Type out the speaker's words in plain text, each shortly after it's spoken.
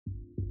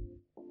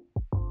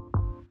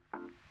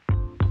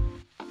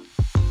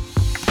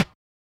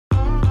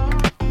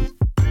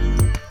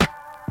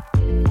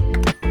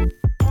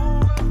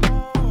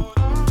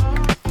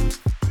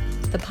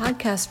the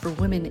podcast for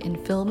women in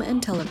film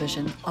and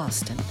television,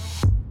 Austin.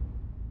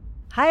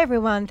 Hi,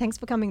 everyone. Thanks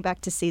for coming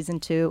back to season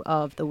 2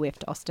 of the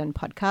WIFT Austin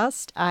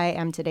podcast. I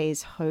am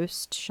today's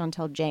host,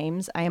 Chantel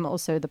James. I am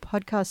also the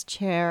podcast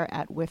chair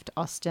at WIFT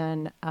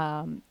Austin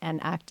and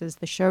act as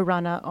the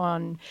showrunner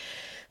on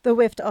the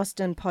WIFT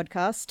Austin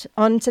podcast.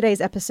 On today's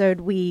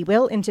episode, we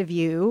will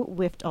interview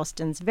WIFT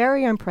Austin's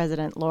very own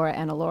president, Laura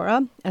Ana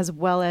Laura, as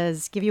well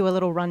as give you a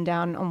little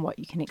rundown on what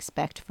you can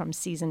expect from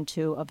season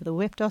 2 of the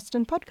WIFT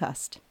Austin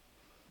podcast.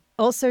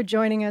 Also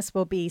joining us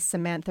will be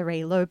Samantha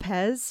Ray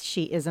Lopez.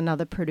 She is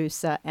another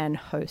producer and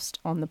host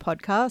on the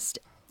podcast.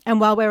 And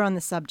while we're on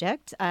the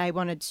subject, I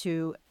wanted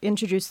to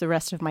introduce the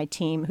rest of my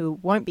team who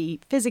won't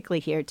be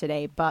physically here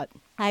today, but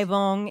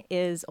Ivong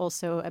is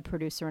also a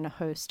producer and a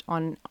host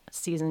on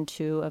season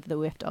 2 of the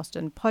WIFT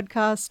Austin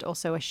podcast.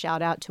 Also a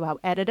shout out to our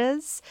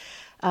editors,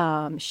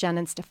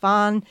 Shannon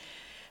Stefan,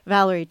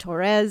 Valerie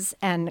Torres,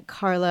 and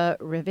Carla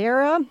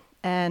Rivera.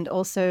 And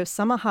also,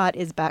 Summer Hart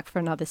is back for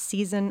another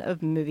season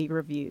of movie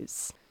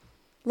reviews.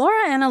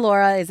 Laura Ana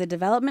Laura is a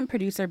development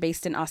producer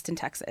based in Austin,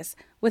 Texas.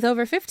 With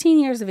over 15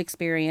 years of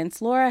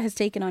experience, Laura has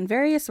taken on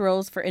various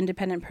roles for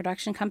independent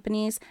production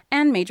companies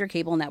and major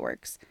cable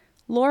networks.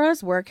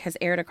 Laura's work has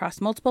aired across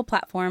multiple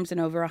platforms in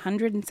over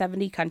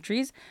 170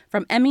 countries,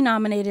 from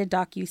Emmy-nominated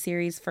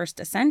docuseries First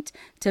Ascent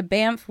to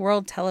Banff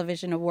World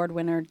Television Award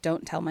winner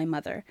Don't Tell My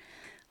Mother.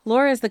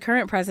 Laura is the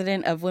current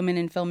president of Women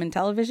in Film and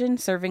Television,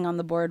 serving on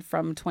the board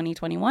from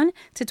 2021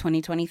 to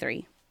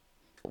 2023.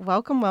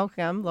 Welcome,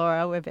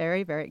 Laura. We're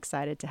very, very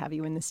excited to have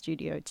you in the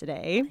studio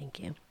today.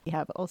 Thank you. We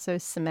have also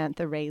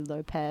Samantha Ray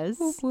Lopez.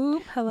 Whoop,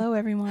 whoop. Hello,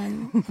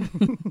 everyone.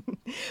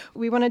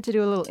 We wanted to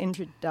do a little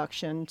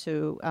introduction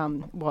to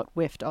what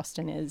WIFT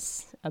Austin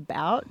is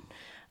about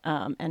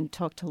and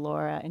talk to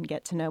Laura and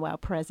get to know our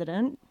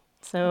president.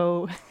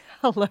 So,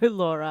 hello,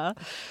 Laura.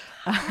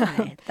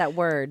 Hi. That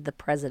word, the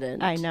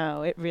president. I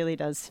know. It really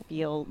does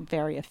feel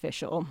very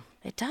official.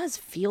 It does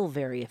feel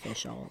very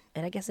official.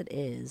 And I guess it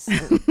is.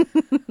 I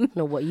don't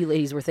know what you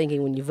ladies were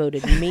thinking when you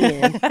voted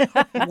me in.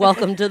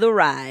 Welcome to the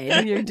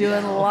ride. You're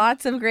doing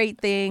lots of great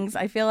things.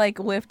 I feel like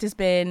WIFT has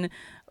been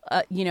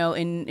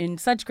in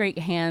such great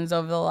hands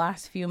over the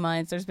last few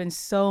months. There's been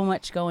so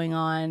much going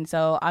on.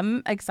 So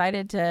I'm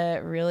excited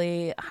to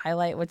really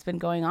highlight what's been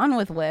going on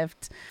with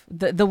WIFT.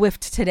 The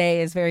WIFT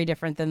today is very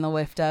different than the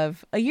WIFT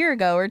of a year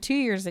ago or 2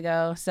 years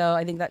ago. So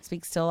I think that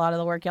speaks to a lot of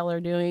the work y'all are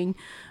doing.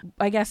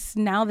 I guess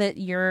now that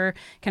you're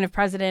kind of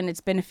president,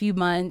 it's been a few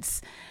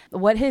months.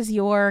 What has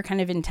your kind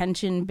of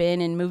intention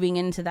been in moving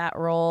into that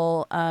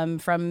role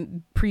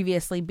from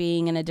previously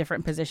being in a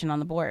different position on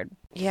the board?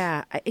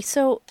 Yeah.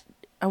 So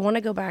I want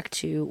to go back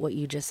to what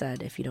you just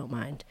said, if you don't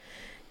mind.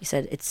 You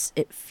said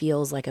it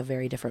feels like a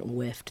very different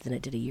WIFT than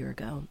it did a year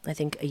ago. I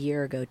think a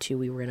year ago, too,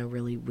 we were in a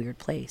really weird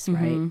place,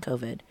 right?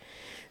 COVID.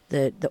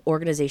 The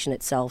organization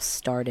itself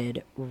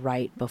started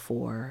right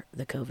before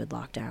the COVID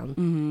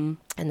lockdown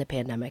and the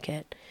pandemic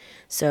hit.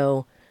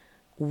 So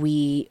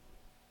we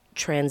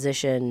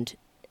transitioned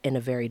in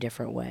a very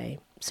different way.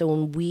 So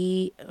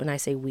when I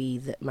say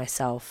we,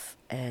 myself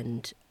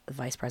and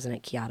Vice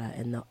President Kiata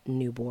and the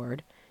new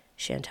board,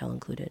 Chantel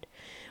included,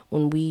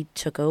 when we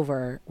took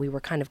over, we were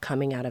kind of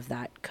coming out of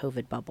that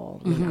COVID bubble.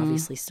 I mean,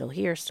 obviously still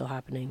here, still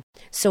happening.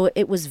 So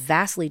it was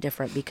vastly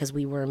different because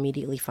we were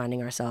immediately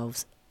finding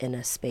ourselves in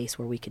a space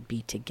where we could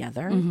be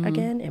together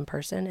again in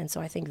person. And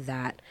so I think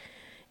that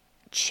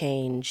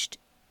changed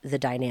the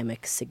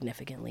dynamic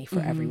significantly for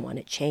everyone.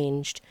 It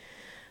changed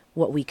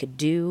what we could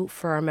do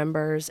for our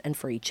members and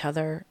for each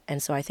other.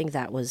 And so I think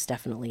that was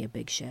definitely a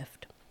big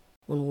shift.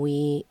 When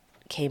we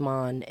came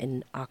on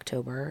in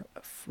October,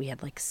 we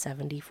had like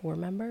 74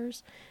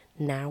 members.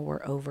 Now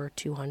we're over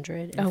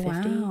 250. Oh,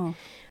 wow.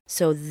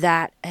 So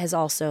that has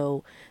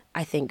also,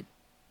 I think,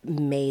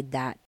 made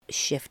that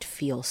shift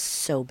feel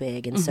so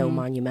big and so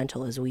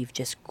monumental as we've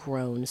just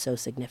grown so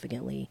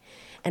significantly.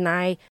 And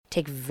I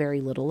take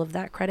very little of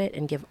that credit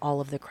and give all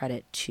of the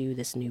credit to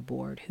this new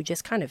board who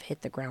just kind of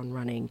hit the ground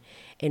running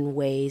in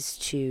ways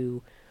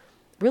to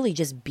really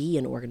just be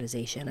an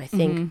organization. I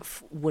think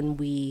when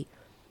we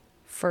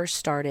first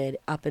started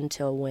up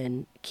until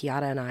when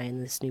Kiata and I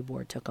and this new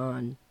board took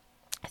on,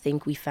 I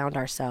think we found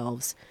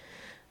ourselves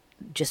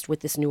just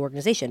with this new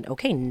organization.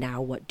 Okay,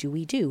 now what do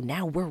we do?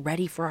 Now we're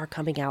ready for our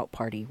coming out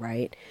party,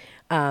 right?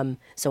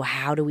 So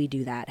how do we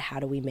do that? How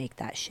do we make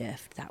that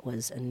shift? That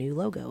was a new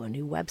logo, a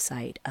new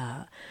website,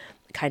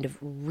 kind of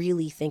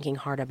really thinking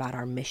hard about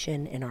our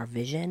mission and our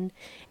vision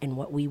and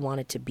what we want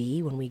it to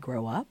be when we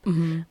grow up.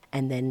 And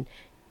then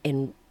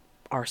in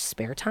our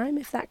spare time,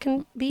 if that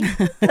can be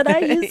that I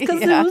use,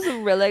 because who's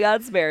really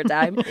got spare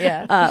time?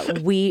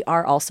 We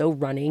are also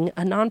running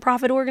a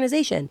nonprofit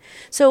organization.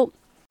 So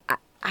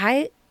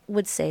I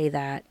would say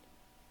that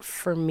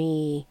for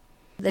me,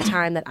 the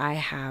time that I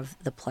have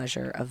the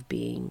pleasure of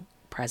being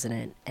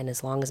president, and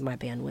as long as my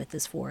bandwidth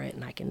is for it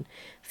and I can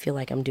feel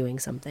like I'm doing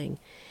something,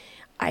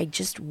 I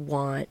just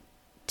want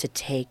to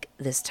take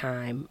this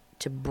time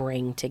to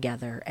bring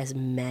together as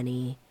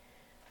many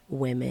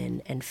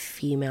women and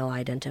female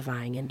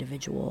identifying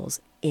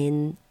individuals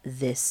in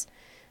this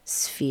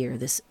sphere,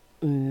 this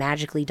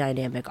magically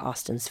dynamic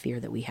Austin sphere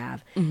that we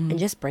have, and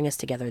just bring us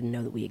together and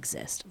know that we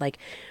exist. Like,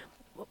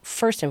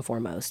 first and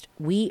foremost,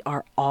 there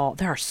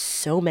are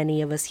so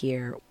many of us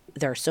here.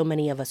 There are so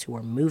many of us who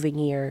are moving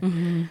here.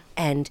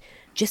 And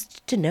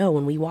just to know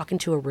when we walk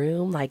into a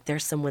room, like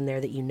there's someone there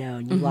that you know,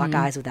 and you lock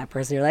eyes with that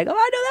person, you're like, oh,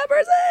 I know that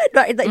person.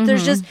 Right? Like,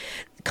 there's just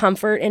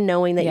comfort in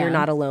knowing that you're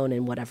not alone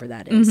in whatever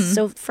that is.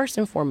 So first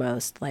and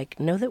foremost, like,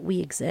 know that we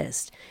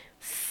exist.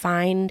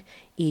 Find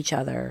each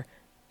other,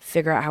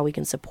 figure out how we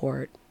can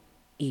support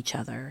each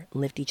other,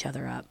 lift each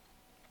other up.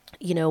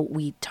 You know,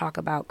 we talk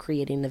about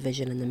creating the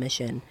vision and the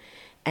mission,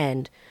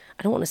 and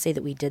I don't want to say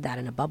that we did that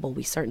in a bubble.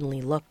 We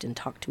certainly looked and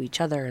talked to each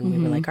other, and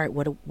we were like, all right,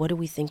 what do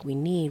we think we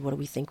need? What do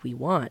we think we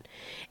want?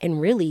 And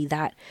really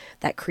that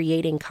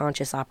creating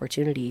conscious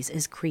opportunities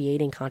is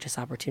creating conscious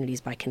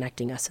opportunities by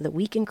connecting us so that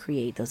we can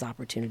create those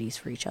opportunities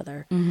for each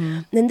other.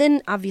 And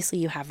then obviously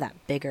you have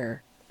that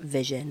bigger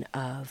vision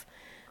of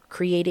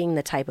creating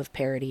the type of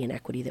parity and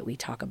equity that we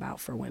talk about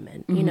for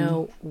women. You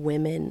know,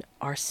 women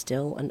are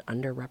still an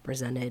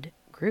underrepresented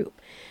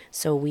group.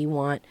 So we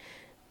want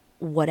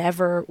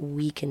whatever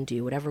we can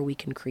do, whatever we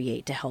can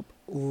create to help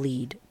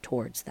lead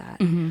towards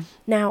that.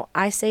 Now,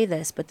 I say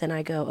this, but then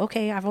I go,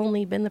 okay, I've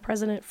only been the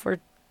president for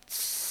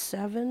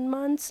 7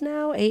 months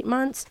now, 8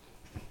 months.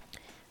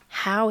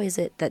 How is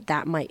it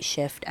that might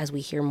shift as we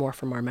hear more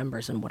from our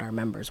members and what our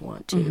members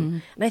want to?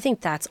 And I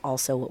think that's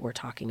also what we're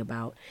talking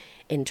about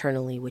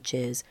internally, which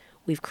is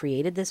we've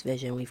created this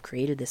vision, we've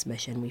created this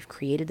mission, we've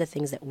created the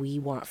things that we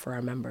want for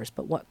our members.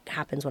 But what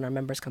happens when our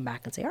members come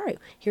back and say, all right,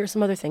 here are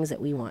some other things that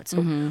we want?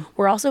 So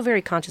we're also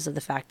very conscious of the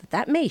fact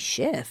that may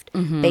shift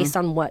based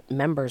on what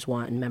members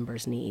want and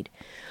members need.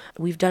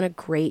 We've done a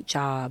great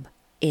job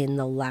in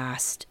the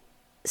last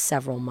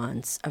several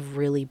months of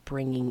really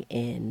bringing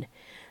in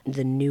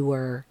the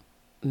newer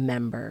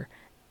member,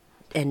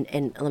 and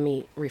let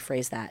me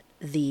rephrase that,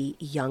 the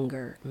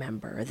younger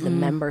member, the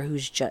member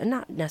who's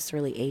not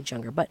necessarily age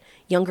younger, but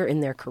younger in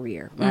their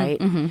career,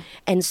 right?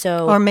 And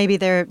so, or maybe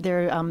they're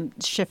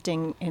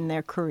shifting in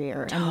their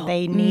career and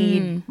they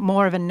need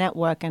more of a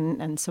network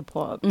and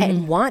support,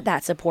 and want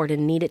that support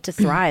and need it to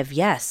thrive.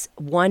 Yes,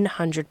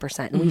 100%.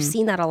 And we've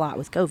seen that a lot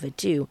with COVID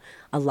too.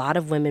 A lot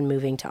of women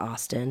moving to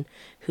Austin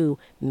who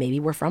maybe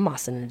were from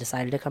Austin and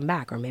decided to come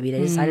back, or maybe they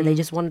decided they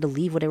just wanted to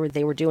leave whatever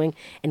they were doing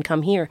and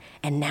come here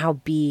and now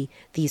be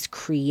these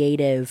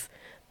creative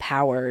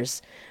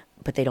powers,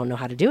 but they don't know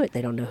how to do it.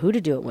 They don't know who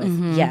to do it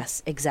with.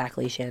 Yes,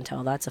 exactly,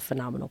 Chantel. That's a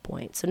phenomenal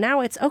point. So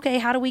now it's, okay,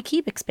 how do we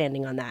keep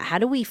expanding on that? How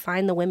do we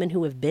find the women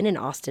who have been in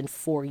Austin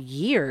for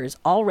years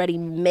already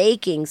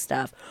making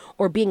stuff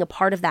or being a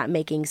part of that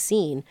making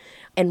scene,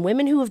 and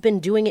women who have been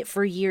doing it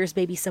for years,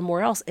 maybe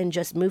somewhere else, and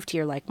just moved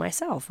here like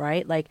myself,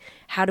 right? Like,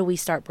 how do we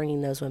start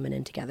bringing those women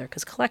in together?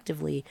 Because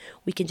collectively,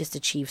 we can just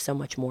achieve so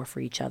much more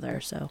for each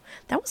other. So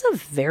that was a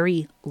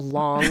very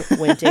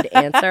long-winded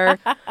answer.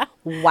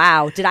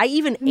 Wow. Did I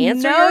even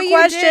answer your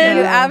question? Did.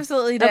 You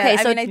absolutely did. Okay,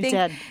 so I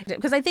think,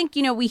 because I think,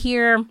 we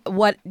hear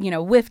what,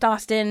 WIFT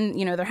Austin,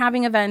 they're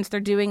having events, they're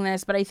doing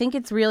this, but I think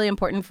it's really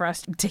important for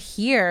us to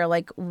hear,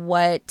 like,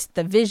 what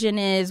the vision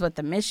is, what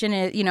the mission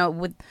is,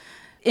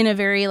 in a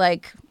very,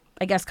 like,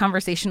 I guess,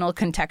 conversational,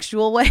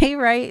 contextual way,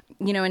 right?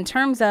 In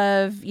terms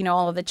of,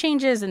 all of the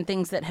changes and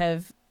things that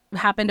have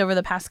happened over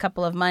the past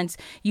couple of months,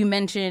 you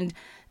mentioned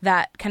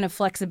that kind of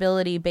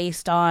flexibility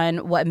based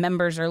on what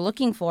members are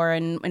looking for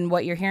and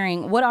what you're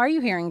hearing. What are you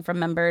hearing from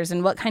members,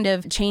 and what kind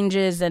of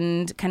changes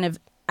and kind of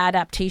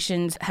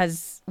adaptations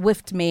has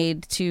WIFT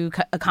made to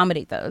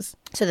accommodate those?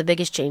 So the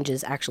biggest change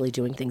is actually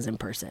doing things in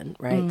person,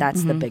 right?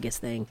 That's the biggest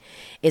thing,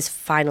 is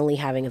finally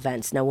having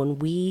events. Now, when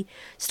we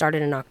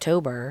started in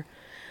October,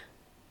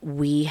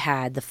 we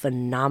had the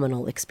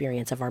phenomenal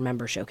experience of our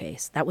member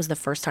showcase. That was the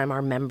first time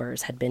our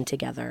members had been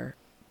together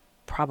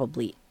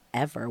probably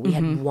ever. We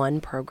had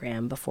one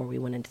program before we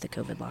went into the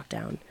COVID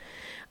lockdown.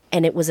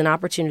 And it was an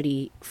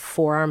opportunity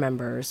for our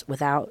members,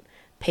 without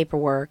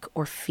paperwork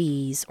or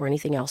fees or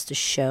anything else, to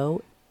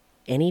show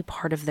any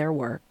part of their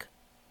work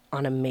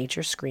on a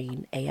major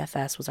screen.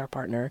 AFS was our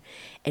partner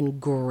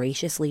and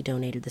graciously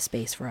donated the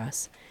space for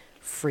us,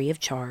 free of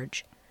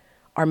charge.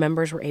 Our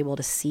members were able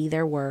to see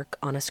their work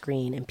on a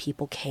screen, and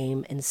people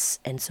came and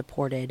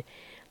supported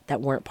that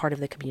weren't part of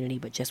the community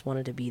but just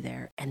wanted to be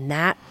there. And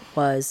that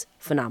was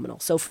phenomenal.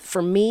 So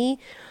for me,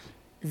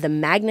 the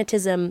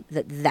magnetism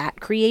that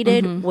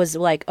created was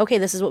like, okay,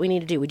 this is what we need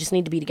to do. We just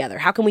need to be together.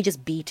 How can we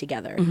just be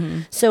together?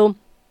 So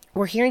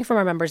we're hearing from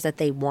our members that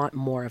they want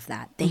more of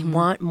that. They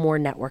want more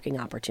networking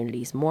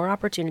opportunities, more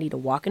opportunity to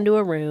walk into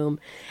a room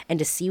and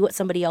to see what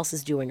somebody else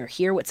is doing or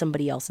hear what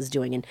somebody else is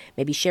doing and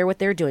maybe share what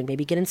they're doing,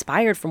 maybe get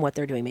inspired from what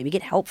they're doing, maybe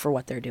get help for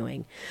what they're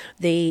doing.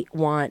 They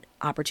want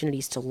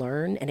opportunities to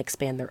learn and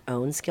expand their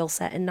own skill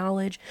set and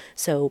knowledge.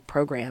 So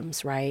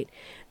programs, right?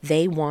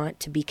 They want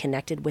to be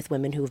connected with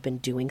women who have been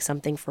doing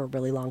something for a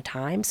really long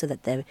time, so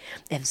that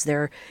as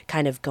they're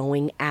kind of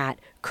going at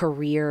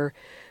career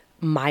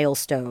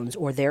milestones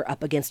or they're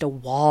up against a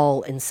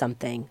wall in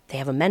something, they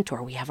have a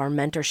mentor. We have our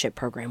mentorship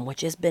program,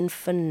 which has been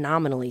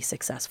phenomenally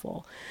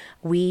successful.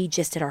 We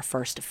just did our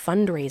first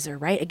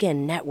fundraiser, right?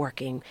 Again,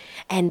 networking.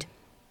 And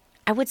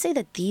I would say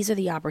that these are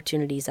the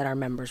opportunities that our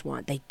members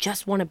want. They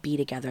just want to be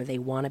together. They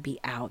want to be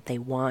out. They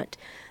want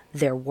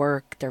their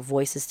work, their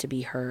voices to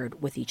be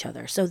heard with each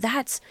other. So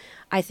that's,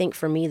 I think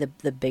for me,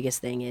 the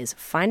biggest thing is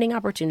finding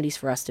opportunities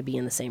for us to be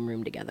in the same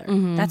room together.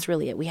 That's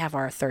really it. We have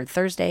our third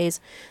Thursdays.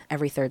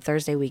 Every third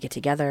Thursday we get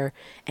together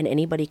and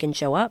anybody can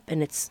show up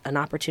and it's an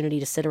opportunity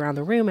to sit around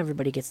the room.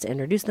 Everybody gets to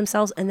introduce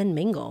themselves and then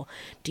mingle.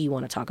 Do you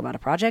want to talk about a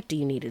project? Do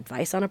you need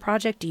advice on a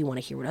project? Do you want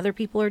to hear what other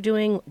people are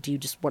doing? Do you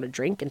just want to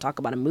drink and talk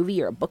about a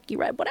movie or a book you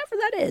read? Whatever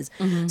that is.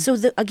 So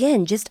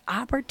again, just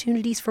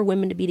opportunities for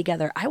women to be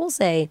together. I will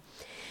say,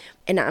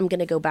 and I'm going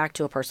to go back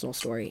to a personal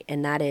story,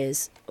 and that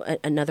is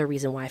another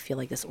reason why I feel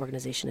like this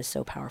organization is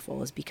so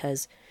powerful is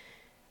because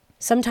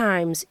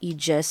sometimes you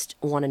just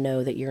want to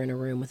know that you're in a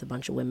room with a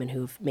bunch of women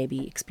who've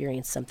maybe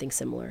experienced something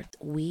similar.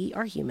 We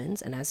are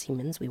humans, and as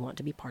humans, we want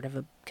to be part of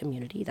a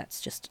community.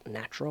 That's just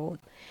natural.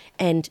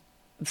 And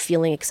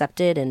feeling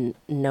accepted and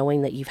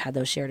knowing that you've had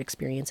those shared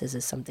experiences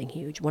is something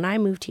huge. When I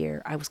moved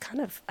here, I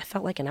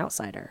felt like an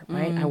outsider,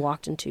 right? I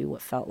walked into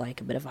what felt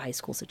like a bit of a high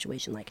school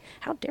situation, like,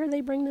 how dare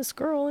they bring this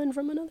girl in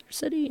from another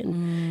city?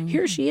 And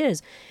here she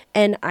is.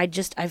 And I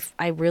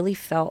really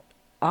felt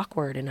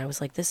awkward. And I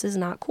was like, this is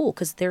not cool.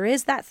 Because there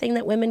is that thing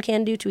that women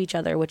can do to each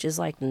other, which is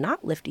like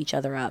not lift each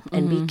other up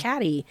and be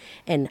catty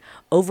and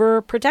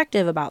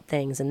overprotective about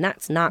things. And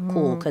that's not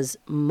cool because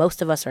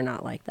most of us are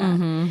not like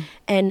that.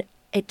 And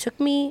it took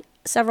me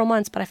several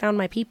months, but I found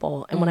my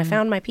people. And when I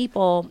found my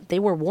people, they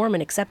were warm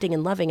and accepting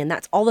and loving. And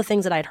that's all the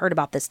things that I'd heard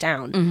about this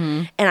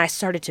town. And I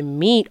started to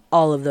meet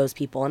all of those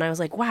people. And I was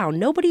like, wow,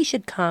 nobody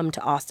should come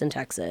to Austin,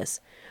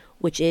 Texas,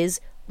 which is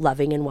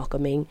loving and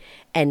welcoming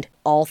and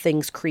all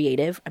things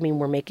creative. I mean,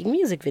 we're making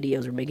music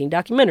videos, we're making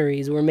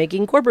documentaries, we're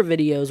making corporate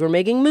videos, we're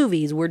making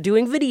movies, we're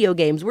doing video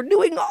games, we're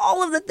doing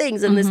all of the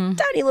things in this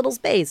tiny little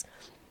space.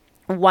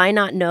 Why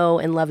not know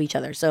and love each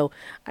other? So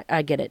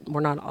I get it. We're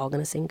not all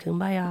going to sing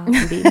Kumbaya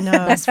and be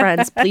best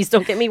friends. Please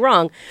don't get me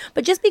wrong.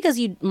 But just because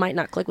you might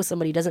not click with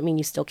somebody doesn't mean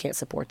you still can't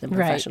support them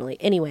professionally.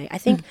 Right. Anyway, I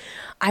think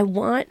I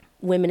want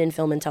women in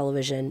film and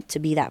television to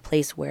be that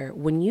place where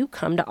when you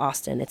come to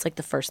Austin, it's like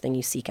the first thing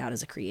you seek out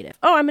as a creative.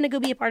 Oh, I'm going to go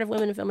be a part of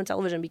women in film and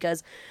television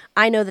because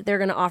I know that they're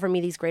going to offer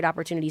me these great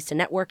opportunities to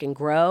network and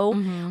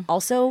grow.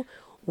 Also,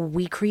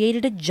 we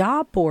created a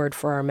job board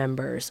for our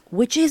members,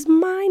 which is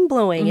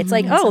mind-blowing. It's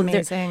like, it's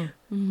amazing.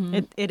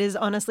 It is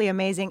honestly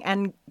amazing.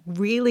 And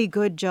really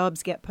good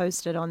jobs get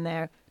posted on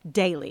there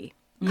daily.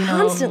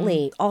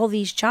 Constantly, all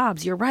these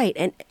jobs, you're right.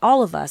 And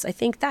all of us, I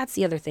think that's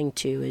the other thing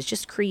too, is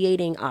just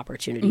creating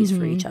opportunities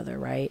for each other,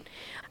 right?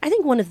 I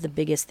think one of the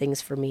biggest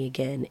things for me,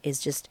 again, is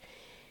just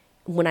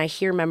when I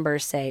hear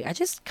members say, I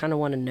just kind of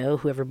want to know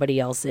who everybody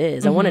else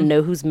is. I want to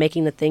know who's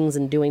making the things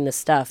and doing the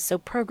stuff. So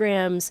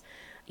programs,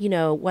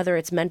 whether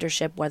it's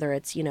mentorship, whether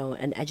it's,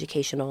 an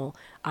educational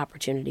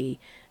opportunity,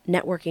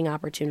 networking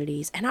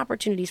opportunities, and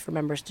opportunities for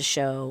members to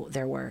show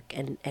their work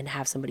and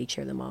have somebody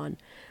cheer them on.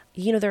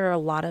 There are a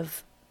lot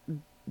of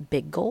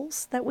big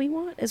goals that we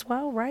want as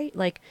well, right?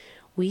 Like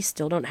we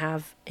still don't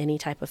have any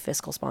type of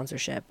fiscal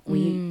sponsorship.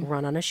 We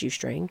run on a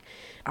shoestring.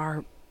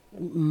 Our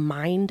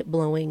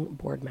mind-blowing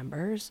board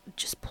members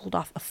just pulled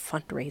off a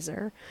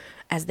fundraiser,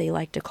 as they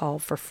like to call,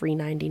 for free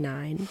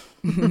 99.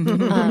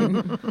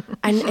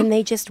 And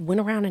they just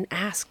went around and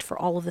asked for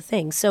all of the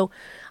things. So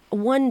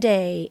one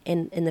day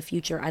in the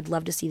future, I'd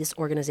love to see this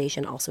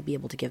organization also be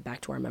able to give back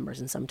to our members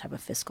in some type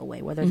of fiscal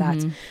way, whether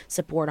that's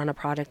support on a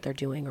project they're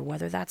doing or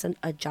whether that's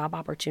a job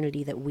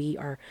opportunity that we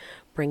are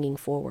bringing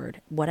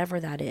forward, whatever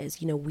that is.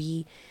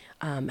 We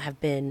have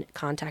been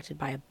contacted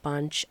by a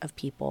bunch of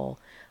people.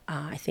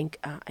 I think,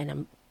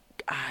 and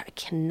I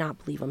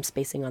cannot believe I'm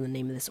spacing on the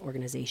name of this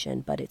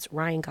organization, but it's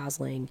Ryan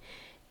Gosling.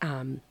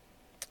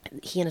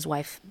 He and his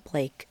wife,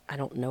 Blake, I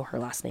don't know her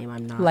last name.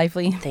 I'm not.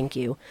 Lively. Thank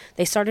you.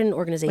 They started an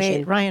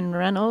organization. Wait, Ryan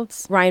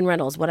Reynolds? Ryan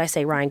Reynolds. What'd I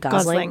say? Ryan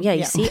Gosling? Yeah,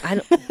 you see?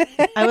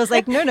 I was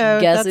like,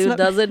 no. Guess who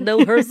doesn't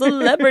know her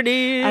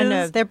celebrities? I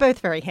know. They're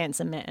both very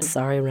handsome men.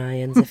 Sorry,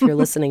 Ryans, if you're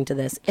listening to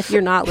this. If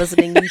you're not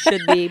listening, you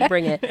should be.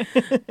 Bring it.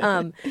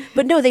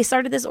 But no, they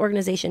started this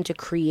organization to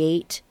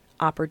create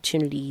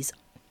opportunities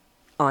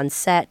on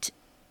set,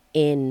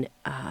 in,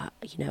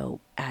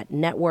 at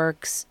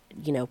networks,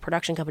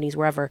 production companies,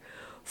 wherever,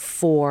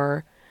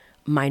 for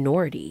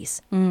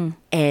minorities.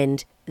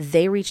 And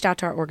they reached out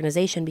to our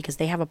organization because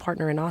they have a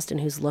partner in Austin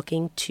who's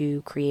looking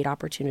to create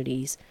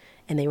opportunities.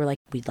 And they were like,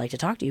 we'd like to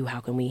talk to you. How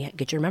can we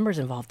get your members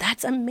involved?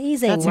 That's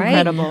amazing, That's right?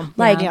 Incredible.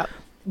 Like,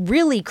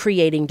 really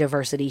creating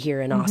diversity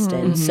here in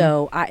Austin.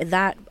 So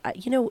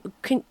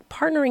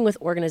partnering with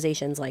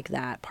organizations like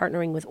that,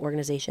 partnering with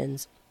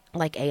organizations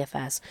like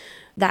AFS,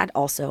 that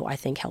also, I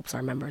think, helps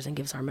our members and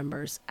gives our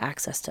members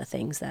access to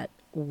things that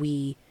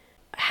we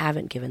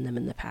haven't given them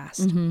in the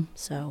past.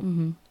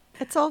 So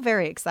it's all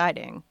very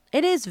exciting.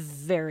 It is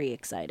very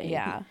exciting.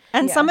 Yeah.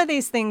 And some of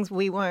these things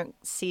we won't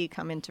see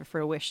come into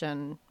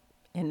fruition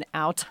in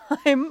our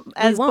time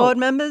as won't. board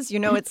members.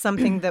 It's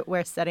something that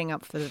we're setting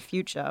up for the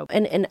future.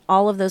 And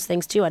all of those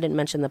things too. I didn't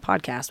mention the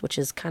podcast, which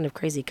is kind of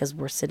crazy because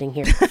we're sitting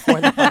here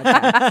before the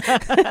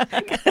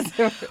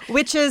podcast.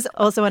 Which is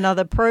also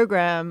another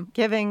program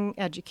giving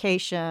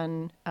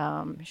education,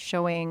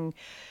 showing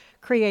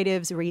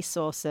creatives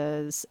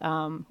resources.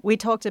 We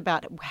talked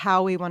about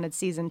how we wanted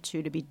season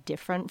 2 to be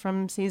different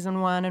from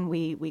season 1, and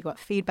we got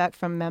feedback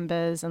from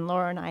members, and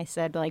Laura and I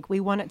said,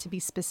 we want it to be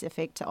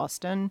specific to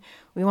Austin.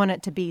 We want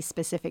it to be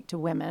specific to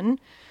women.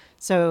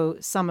 So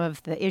some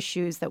of the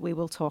issues that we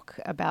will talk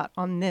about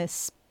on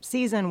this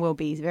season will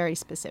be very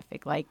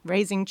specific, like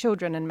raising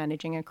children and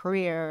managing a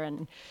career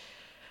and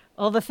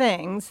all the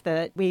things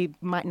that we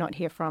might not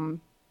hear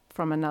from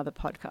another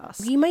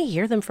podcast. You might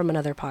hear them from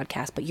another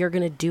podcast, but you're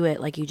going to do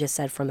it, like you just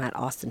said, from that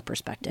Austin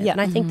perspective. Yeah.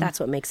 And I think that's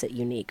what makes it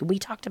unique. We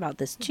talked about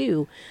this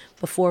too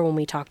before when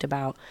we talked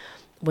about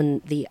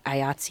when the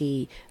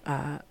IATSE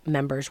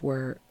members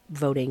were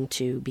voting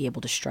to be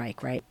able to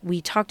strike, right? We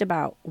talked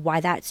about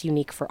why that's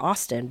unique for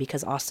Austin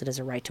because Austin is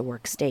a right to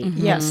work state.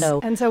 Yes.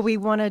 And so we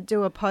want to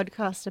do a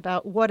podcast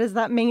about what does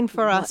that mean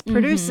for us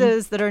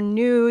producers that are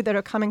new, that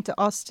are coming to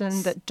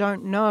Austin, that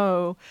don't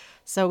know.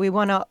 So we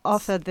want to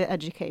offer the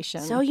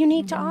education. So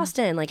unique to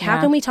Austin. Like,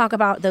 how can we talk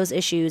about those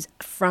issues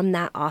from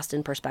that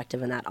Austin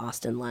perspective and that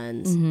Austin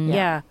lens?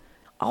 Yeah.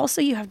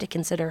 Also, you have to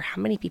consider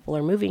how many people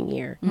are moving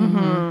here,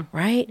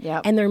 right?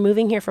 Yep. And they're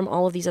moving here from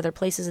all of these other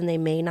places, and they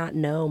may not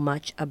know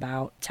much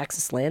about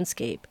Texas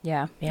landscape.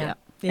 Yeah. Yeah.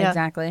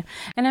 Exactly.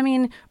 And I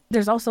mean,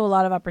 there's also a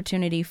lot of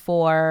opportunity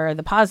for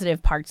the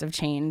positive parts of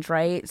change,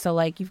 right? So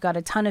you've got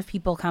a ton of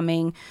people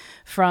coming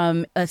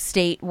from a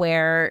state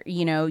where,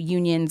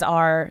 unions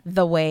are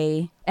the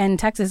way, and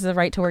Texas is a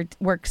right to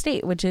work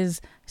state, which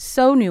is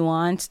so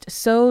nuanced,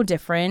 so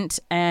different,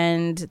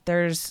 and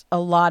there's a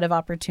lot of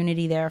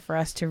opportunity there for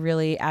us to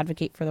really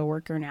advocate for the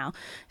worker now.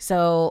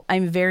 So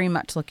I'm very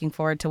much looking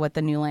forward to what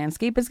the new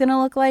landscape is going to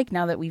look like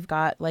now that we've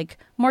got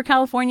more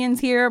Californians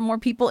here, more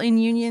people in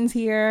unions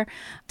here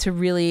to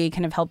really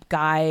kind of help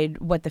guide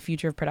what the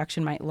future of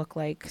production might look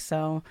like.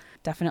 So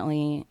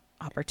definitely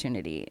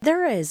opportunity.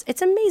 There is.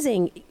 It's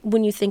amazing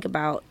when you think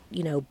about,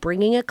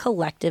 bringing a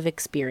collective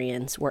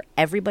experience where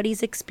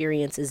everybody's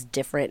experience is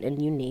different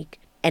and unique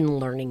and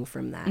learning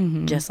from that.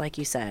 Just like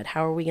you said,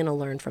 how are we going to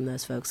learn from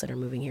those folks that are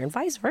moving here and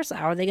vice versa?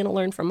 How are they going to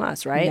learn from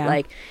us,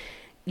 right?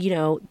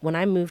 Yeah. When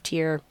I moved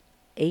here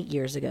 8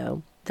 years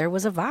ago, there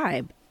was a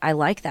vibe. I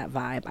like that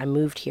vibe. I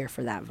moved here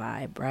for that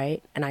vibe,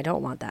 right? And I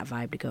don't want that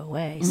vibe to go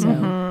away. So,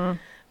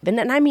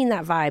 and I mean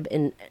that vibe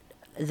in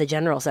the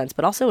general sense,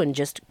 but also in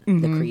just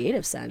the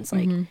creative sense,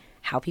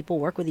 how people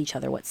work with each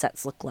other, what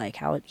sets look like,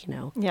 how it,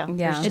 Yeah.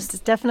 Yeah.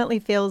 It definitely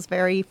feels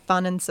very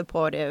fun and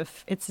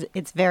supportive.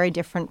 It's very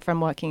different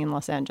from working in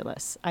Los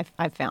Angeles,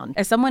 I've found.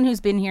 As someone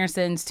who's been here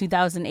since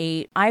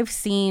 2008, I've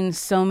seen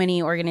so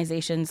many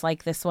organizations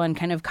like this one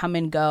kind of come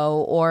and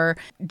go or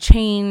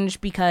change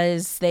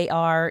because they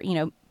are,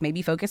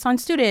 maybe focus on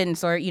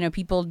students or,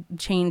 people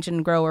change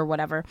and grow or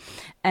whatever.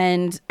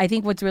 And I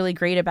think what's really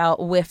great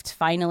about WIFT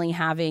finally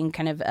having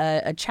kind of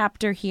a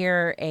chapter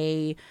here,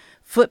 a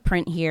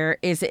footprint here,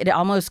 is it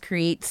almost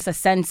creates a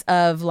sense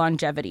of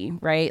longevity,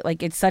 right?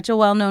 It's such a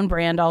well-known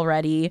brand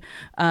already,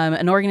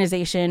 an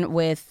organization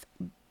with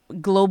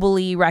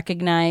globally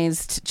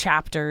recognized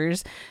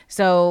chapters.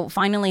 So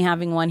finally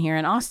having one here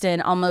in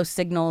Austin almost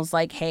signals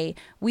hey,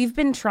 we've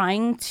been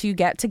trying to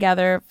get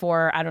together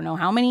for I don't know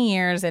how many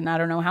years and I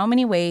don't know how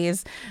many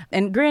ways.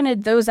 And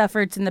granted, those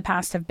efforts in the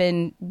past have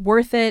been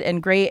worth it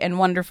and great and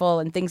wonderful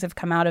and things have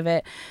come out of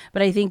it.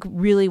 But I think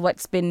really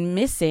what's been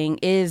missing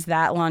is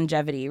that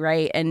longevity,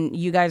 right? And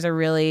you guys are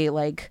really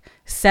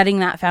setting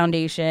that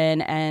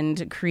foundation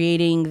and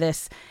creating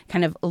this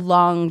kind of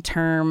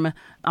long-term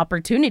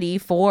opportunity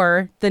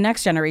for the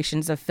next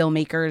generations of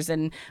filmmakers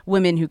and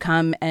women who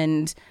come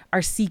and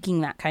are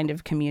seeking that kind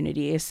of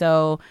community.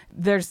 So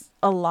there's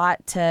a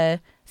lot to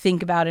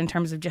think about in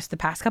terms of just the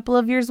past couple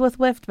of years with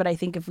WIFT, but I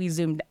think if we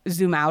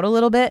zoom out a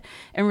little bit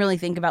and really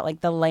think about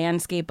the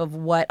landscape of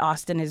what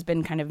Austin has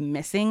been kind of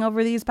missing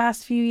over these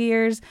past few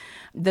years,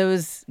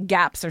 those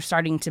gaps are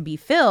starting to be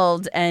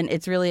filled, and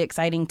it's really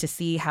exciting to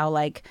see how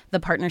the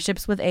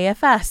partnerships with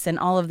AFS and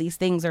all of these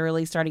things are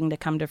really starting to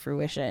come to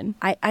fruition.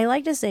 I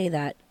like to say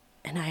that,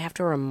 and I have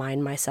to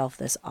remind myself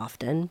this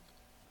often,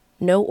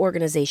 no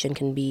organization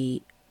can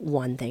be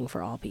one thing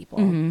for all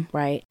people,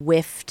 right?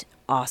 WIFT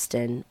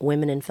Austin,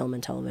 Women in Film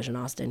and Television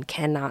Austin,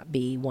 cannot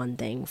be one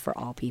thing for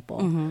all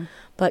people.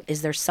 But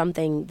is there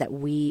something that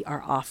we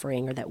are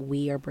offering or that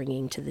we are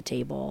bringing to the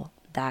table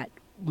that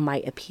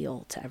might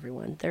appeal to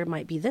everyone? There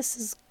might be, this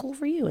is cool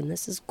for you and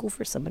this is cool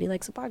for somebody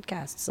likes a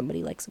podcast,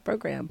 somebody likes a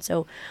program.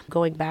 So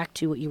going back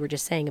to what you were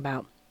just saying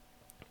about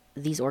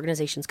these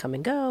organizations come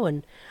and go,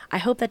 and I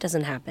hope that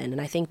doesn't happen.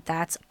 And I think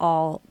that's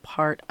all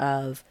part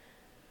of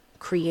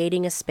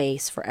creating a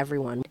space for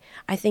everyone.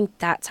 I think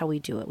that's how we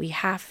do it. We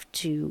have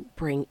to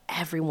bring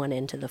everyone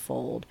into the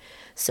fold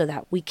so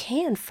that we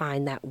can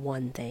find that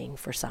one thing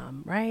for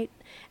some, right?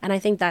 And I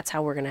think that's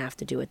how we're going to have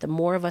to do it. The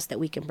more of us that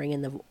we can bring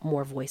in, the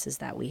more voices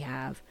that we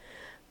have.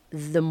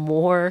 the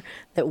more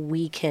that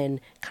we can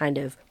kind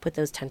of put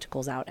those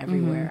tentacles out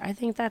everywhere, I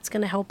think that's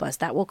going to help us.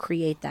 That will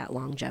create that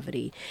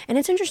longevity. And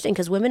it's interesting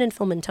because Women in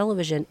Film and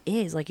Television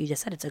is, like you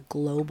just said, it's a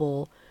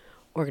global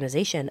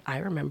organization. I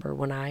remember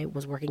when I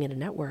was working at a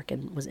network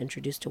and was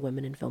introduced to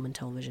Women in Film and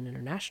Television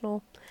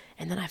International,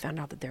 and then I found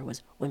out that there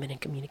was Women in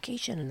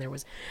Communication,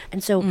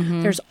 and so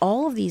there's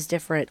all of these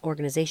different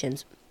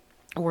organizations.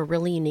 We're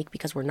really unique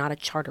because we're not a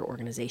charter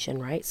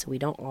organization, right? So we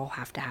don't all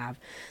have to have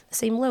the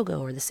same logo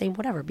or the same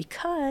whatever,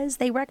 because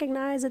they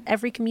recognize that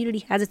every community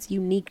has its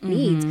unique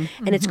needs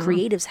and its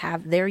creatives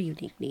have their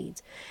unique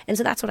needs. And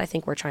so that's what I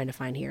think we're trying to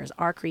find here is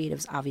our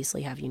creatives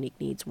obviously have unique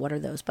needs. What are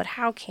those? But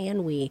how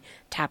can we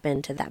tap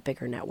into that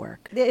bigger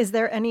network? Is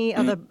there any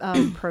other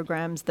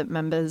programs that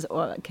members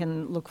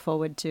can look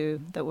forward to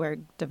that we're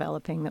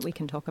developing that we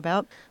can talk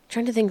about? I'm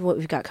trying to think of what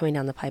we've got coming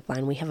down the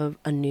pipeline. We have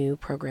a new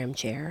program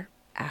chair,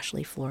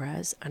 Ashley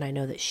Flores, and I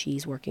know that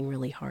she's working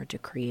really hard to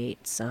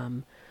create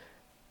some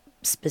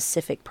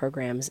specific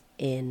programs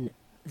in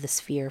the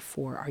sphere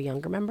for our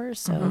younger members.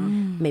 So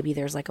maybe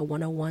there's like a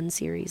 101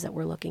 series that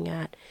we're looking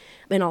at,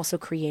 and also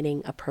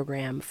creating a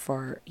program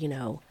for, you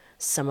know,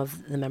 some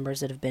of the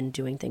members that have been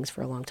doing things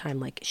for a long time,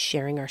 like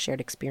sharing our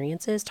shared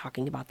experiences,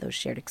 talking about those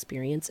shared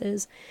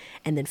experiences,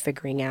 and then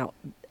figuring out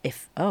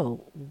if,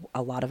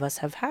 a lot of us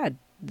have had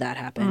that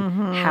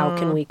happen. How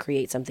can we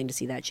create something to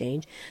see that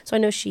change? So I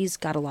know she's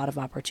got a lot of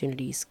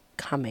opportunities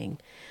coming.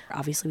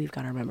 Obviously, we've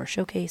got our member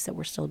showcase that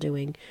we're still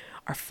doing.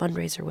 Our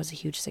fundraiser was a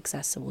huge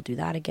success, so we'll do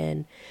that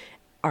again.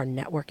 Our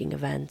networking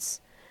events.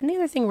 And the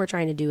other thing we're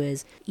trying to do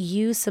is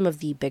use some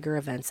of the bigger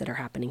events that are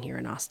happening here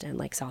in Austin,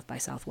 like South by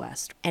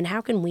Southwest. And how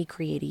can we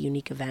create a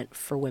unique event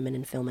for Women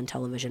in Film and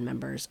Television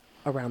members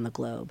around the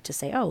globe to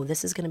say,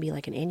 this is going to be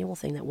like an annual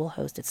thing that we'll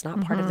host. It's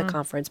not part of the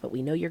conference, but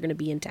we know you're going to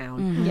be in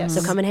town. Yes.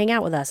 So come and hang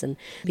out with us. And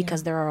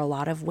because there are a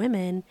lot of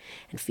women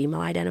and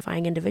female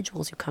identifying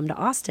individuals who come to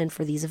Austin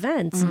for these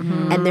events,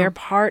 and they're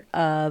part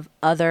of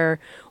other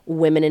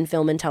Women in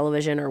Film and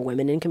Television or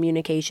Women in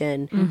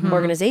Communication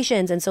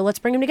organizations. And so let's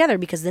bring them together,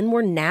 because then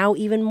we're now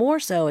even more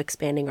so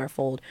expanding our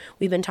fold.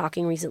 We've been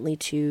talking recently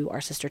to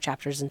our sister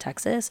chapters in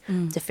Texas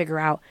to figure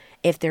out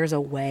if there's a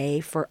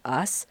way for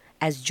us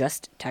as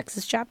just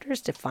Texas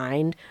chapters to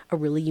find a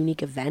really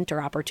unique event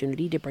or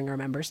opportunity to bring our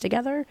members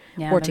together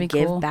or to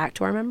give back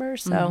to our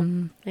members.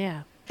 So,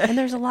 yeah. And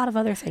there's a lot of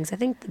other things. I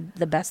think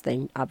the best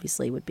thing,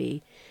 obviously, would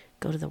be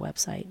go to the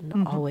website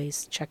and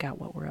always check out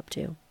what we're up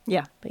to.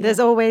 Yeah.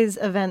 There's always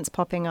events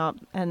popping up,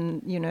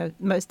 and, you know,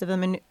 most of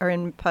them are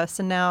in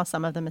person now.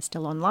 Some of them are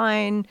still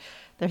online.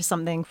 There's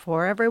something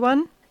for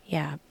everyone.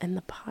 Yeah, and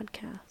the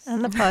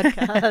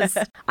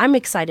podcast. I'm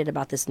excited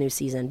about this new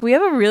season. We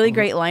have a really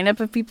great lineup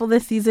of people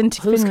this season,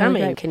 too. Who's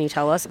coming? Can you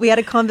tell us? We had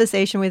a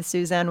conversation with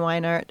Suzanne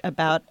Weinert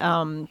about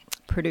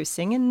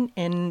producing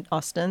in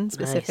Austin,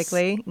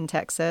 specifically in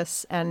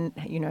Texas, and,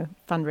 you know,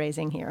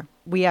 fundraising here.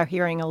 We are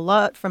hearing a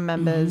lot from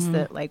members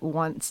that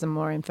want some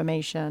more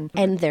information.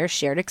 And their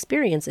shared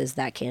experiences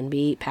that can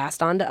be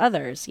passed on to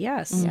others.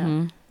 Yes.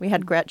 Yeah. We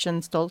had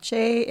Gretchen Stolce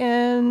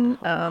in.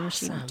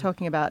 She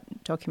talking about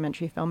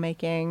documentary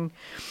filmmaking.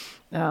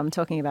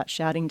 Talking about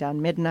Shouting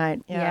Down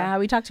Midnight. Yeah,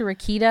 we talked to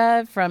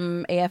Rakita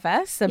from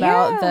AFS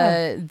about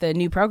the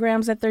new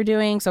programs that they're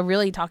doing. So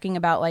really talking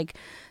about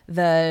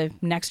the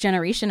next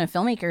generation of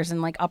filmmakers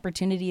and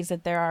opportunities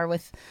that there are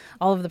with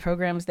all of the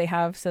programs they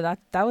have. So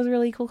that was a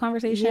really cool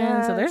conversation.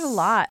 Yes. So there's a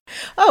lot.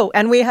 Oh,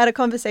 and we had a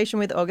conversation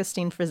with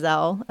Augustine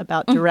Frizzell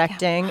about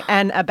directing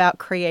and about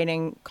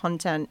creating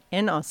content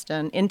in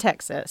Austin, in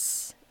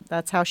Texas.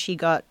 That's how she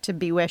got to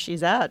be where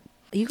she's at.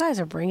 You guys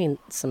are bringing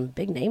some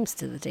big names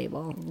to the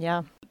table.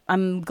 Yeah.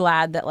 I'm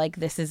glad that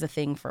this is a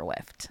thing for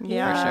WIFT.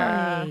 Yeah, for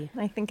sure.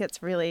 I think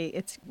it's really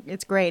it's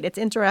great. It's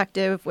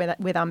interactive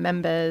with our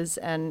members,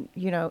 and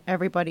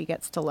everybody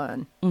gets to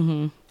learn.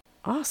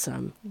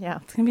 Awesome. Yeah,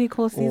 it's gonna be a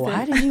cool season.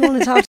 Why did you want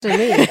to talk to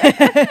me?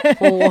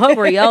 What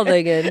were y'all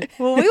thinking?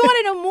 Well, we want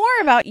to know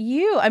more about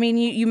you. I mean,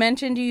 you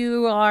mentioned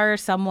you are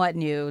somewhat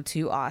new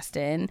to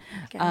Austin.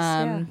 I guess,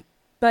 yeah.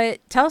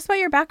 But tell us about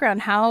your background,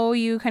 how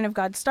you kind of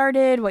got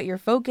started, what your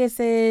focus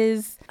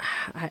is.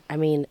 I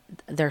mean,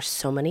 there's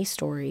so many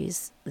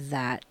stories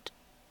that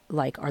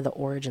are the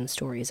origin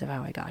stories of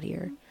how I got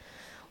here.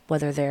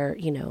 Whether they're,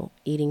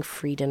 eating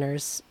free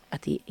dinners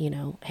at the,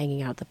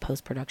 hanging out at the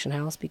post-production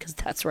house, because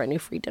that's where I knew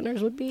free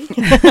dinners would be.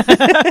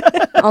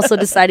 Also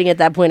deciding at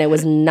that point I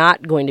was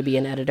not going to be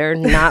an editor,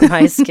 not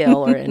my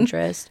skill or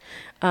interest.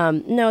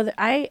 No,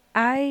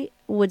 I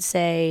would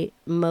say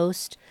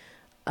most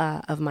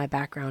of my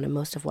background and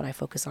most of what I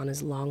focus on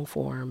is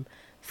long-form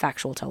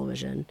factual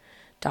television,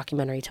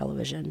 documentary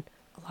television.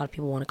 A lot of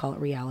people want to call it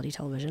reality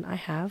television. I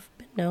have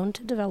been known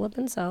to develop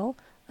and sell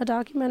a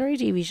documentary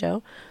TV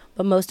show,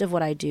 but most of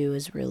what I do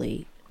is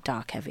really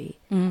doc heavy.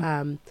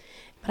 But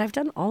I've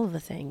done all of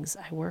the things.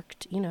 I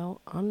worked,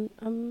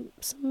 on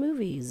some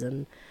movies,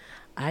 and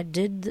I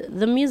did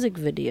the music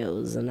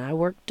videos, and I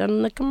worked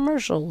on the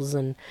commercials,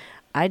 and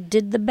I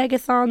did the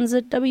begathons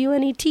at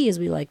WNET, as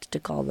we liked to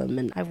call them.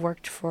 And I've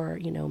worked for,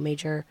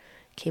 major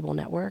cable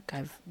network.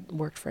 I've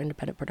worked for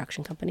independent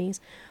production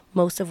companies.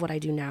 Most of what I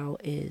do now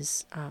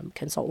is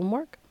consultant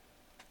work.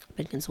 I've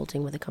been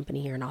consulting with a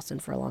company here in Austin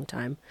for a long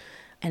time.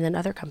 And then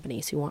other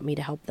companies who want me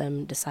to help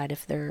them decide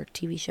if their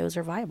TV shows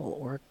are viable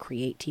or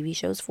create TV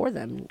shows for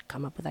them,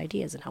 come up with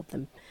ideas and help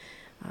them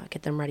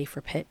get them ready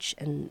for pitch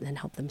and then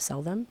help them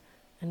sell them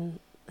and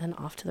then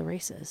off to the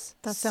races.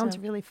 That sounds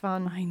really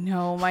fun. I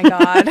know, my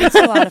God. It's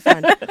a lot of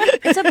fun.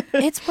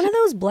 It's one of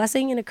those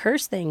blessing and a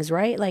curse things,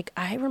 right? Like,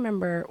 I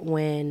remember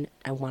when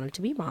I wanted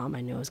to be a mom,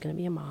 I knew I was going to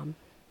be a mom.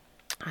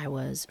 I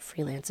was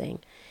freelancing.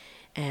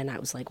 And I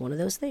was like one of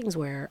those things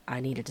where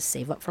I needed to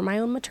save up for my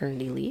own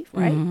maternity leave,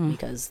 right?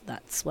 Because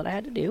that's what I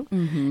had to do.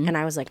 And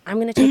I was like, I'm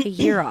going to take a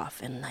year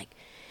off. And like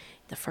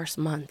the first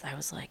month I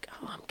was like,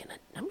 oh, I'm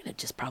going to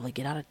just probably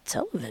get out of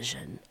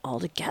television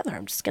altogether.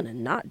 I'm just going to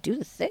not do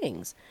the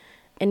things.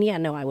 And yeah,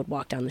 no, I would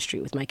walk down the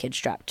street with my kid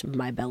strapped to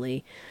my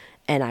belly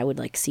and I would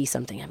like see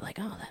something. I'm like,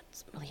 oh,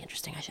 that's really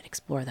interesting. I should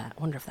explore that.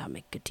 I wonder if that would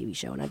make a good TV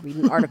show. And I'd read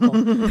an article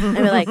and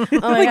be like, oh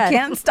my God,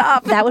 can't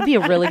stop. That would be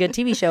a really good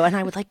TV show. And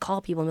I would like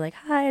call people and be like,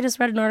 hi, I just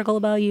read an article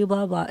about you,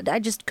 blah, blah. I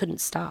just couldn't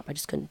stop. I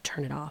just couldn't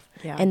turn it off.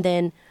 Yeah. And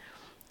then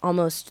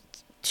almost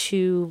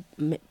 2+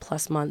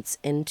 months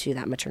into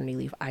that maternity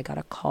leave, I got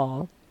a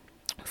call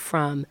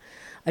from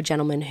a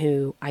gentleman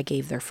who I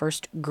gave their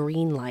first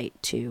green light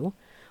to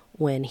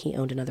when he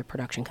owned another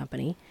production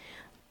company.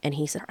 And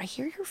he said, I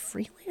hear you're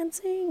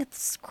freelancing.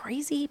 It's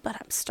crazy, but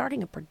I'm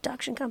starting a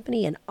production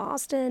company in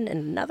Austin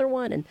and another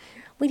one, and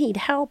we need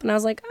help. And I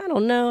was like, I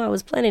don't know. I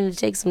was planning to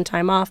take some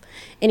time off.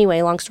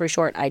 Anyway, long story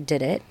short, I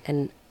did it,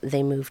 and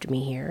they moved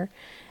me here.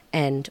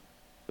 And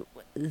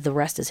the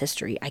rest is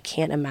history. I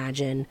can't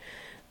imagine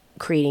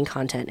creating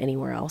content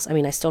anywhere else. I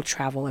mean, I still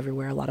travel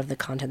everywhere. A lot of the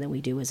content that we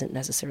do isn't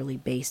necessarily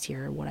based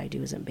here. What I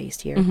do isn't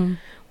based here.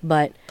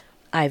 But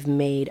I've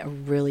made a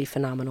really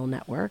phenomenal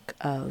network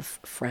of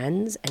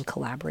friends and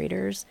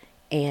collaborators,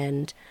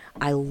 and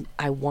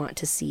I want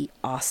to see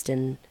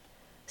Austin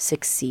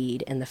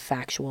succeed in the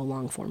factual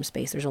long form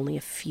space. There's only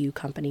a few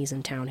companies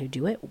in town who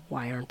do it.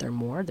 Why aren't there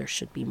more? There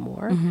should be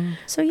more.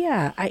 So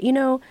yeah, I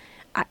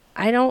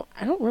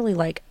don't really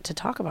like to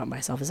talk about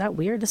myself. Is that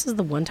weird? This is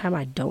the one time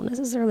I don't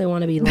necessarily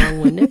want to be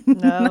long-winded.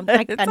 No,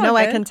 I know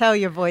I can tell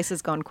your voice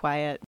has gone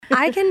quiet.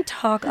 I can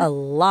talk a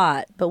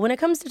lot, but when it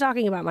comes to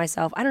talking about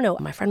myself, I don't know.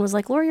 My friend was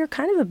like, Laura, you're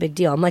kind of a big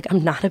deal. I'm like,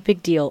 I'm not a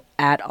big deal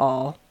at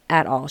all.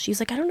 At all. She's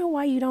like, I don't know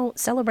why you don't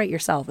celebrate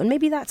yourself. And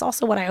maybe that's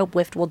also what I hope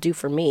WIFT will do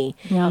for me,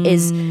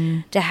 is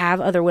to have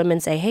other women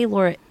say, hey,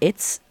 Laura,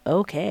 it's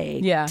okay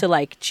to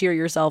like cheer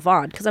yourself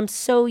on. Because I'm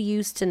so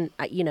used to,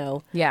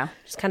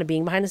 just kind of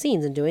being behind the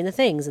scenes and doing the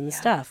things and the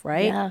stuff,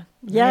 right?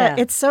 Yeah,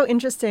 it's so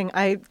interesting.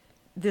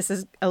 This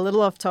is a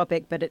little off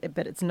topic, but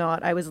it's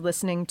not. I was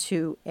listening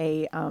to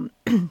a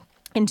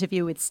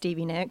interview with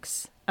Stevie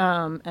Nicks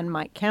and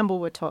Mike Campbell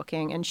were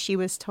talking, and she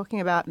was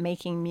talking about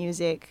making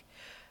music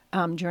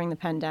during the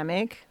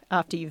pandemic,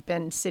 after you've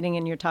been sitting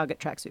in your Target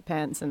tracksuit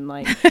pants and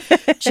like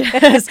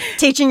just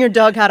teaching your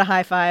dog how to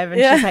high five.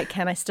 And she's like,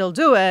 can I still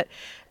do it?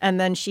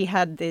 And then she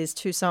had these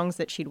 2 songs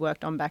that she'd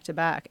worked on back to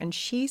back. And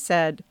she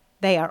said,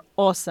 they are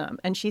awesome.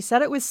 And she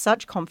said it with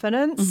such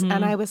confidence.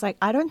 And I was like,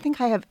 I don't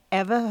think I have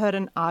ever heard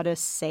an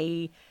artist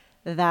say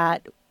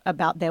that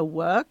about their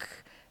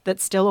work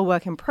that's still a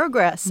work in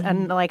progress.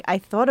 And like, I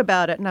thought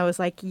about it and I was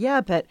like,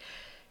 yeah, but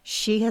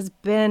she has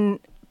been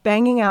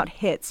banging out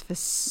hits for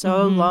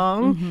so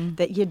long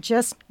that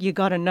you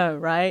got to know,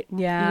 right?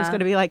 Yeah. You just got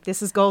to be like,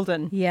 this is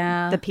golden.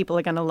 Yeah. The people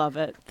are going to love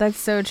it. That's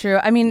so true.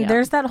 I mean,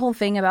 there's that whole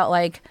thing about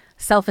like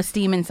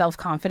self-esteem and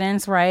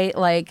self-confidence, right?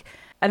 Like,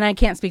 and I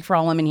can't speak for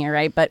all women here,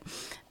 right? But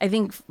I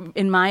think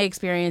in my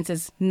experience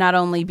as not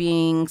only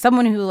being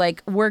someone who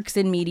like works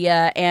in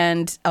media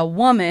and a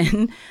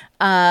woman,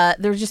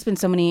 there's just been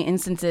so many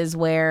instances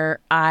where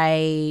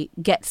I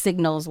get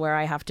signals where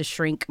I have to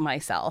shrink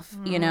myself,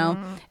 you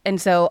know? And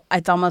so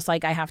it's almost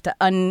like I have to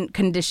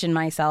uncondition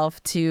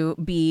myself to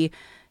be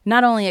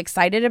not only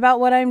excited about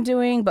what I'm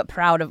doing, but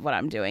proud of what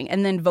I'm doing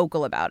and then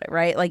vocal about it,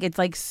 right? Like it's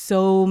like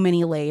so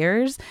many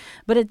layers.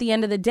 But at the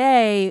end of the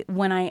day,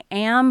 when I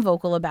am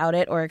vocal about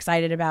it or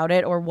excited about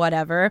it or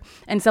whatever,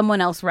 and someone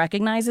else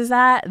recognizes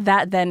that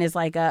then is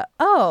like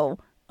well,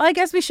 I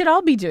guess we should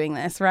all be doing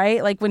this,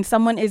 right? Like when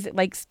someone is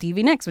like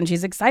Stevie Nicks, when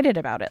she's excited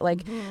about it,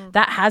 like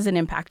that has an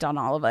impact on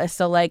all of us.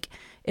 So like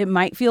it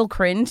might feel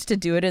cringe to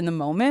do it in the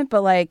moment,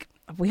 but like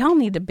we all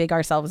need to big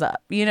ourselves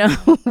up, you know?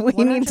 We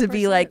 100%. Need to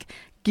be like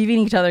giving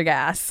each other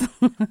gas.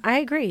 I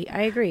agree.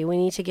 We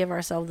need to give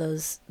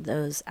ourselves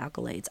those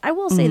accolades. I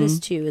will say this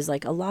too, is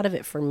like a lot of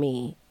it for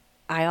me,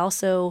 I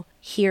also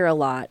hear a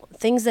lot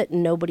things that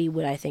nobody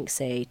would, I think,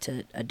 say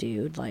to a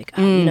dude, like,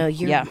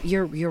 you're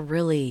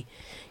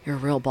a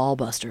real ball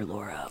buster,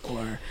 Laura,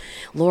 or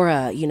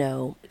Laura,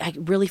 I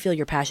really feel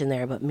your passion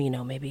there, but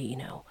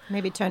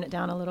maybe turn it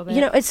down a little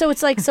bit. So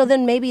it's like, so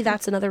then maybe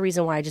that's another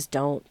reason why I just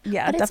don't.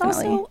 Yeah, but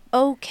definitely. It's also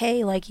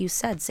okay, like you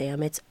said,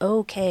 Sam. It's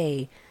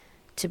okay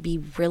to be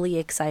really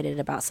excited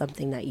about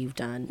something that you've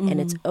done,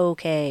 and it's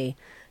okay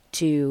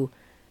to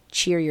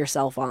cheer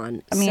yourself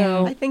on. I mean,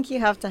 so, I think you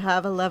have to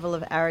have a level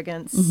of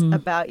arrogance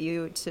about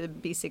you to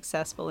be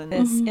successful in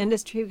this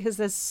industry because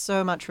there's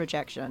so much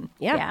rejection.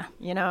 yeah.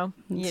 You know,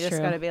 you It's just true.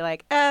 got to be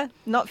like,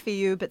 not for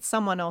you, but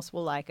someone else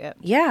will like it.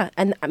 Yeah,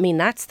 and I mean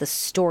that's the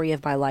story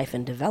of my life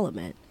and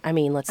development. I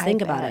mean, let's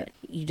think about bet. it.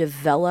 You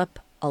develop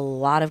a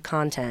lot of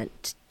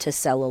content to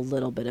sell a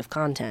little bit of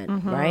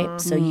content, right?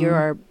 So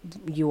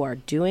you are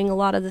doing a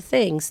lot of the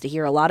things to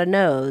hear a lot of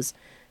no's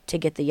to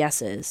get the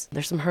yeses.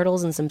 There's some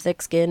hurdles and some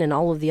thick skin and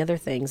all of the other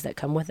things that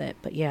come with it.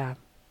 But yeah.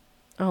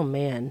 Oh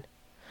man.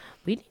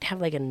 We need to have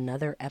like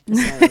another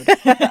episode.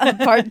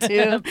 Part 2.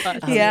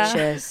 of Yeah.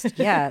 Just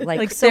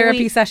Like so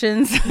therapy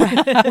sessions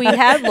we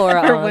had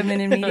Laura for on.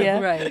 women in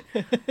media. Right.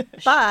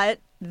 But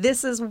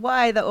this is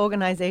why the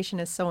organization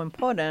is so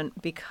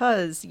important,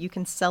 because you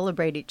can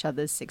celebrate each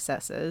other's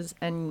successes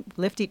and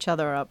lift each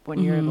other up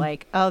when you're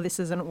like, oh, this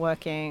isn't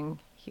working.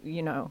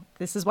 You know,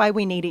 this is why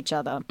we need each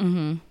other.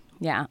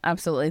 Yeah,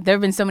 absolutely. There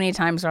have been so many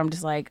times where I'm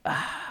just like,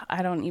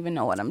 I don't even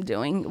know what I'm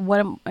doing.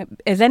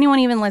 Is anyone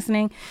even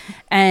listening?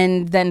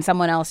 And then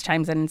someone else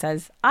chimes in and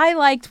says, I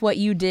liked what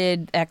you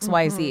did X,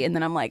 Y, Z. And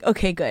then I'm like,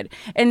 okay, good.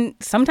 And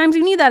sometimes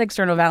you need that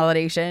external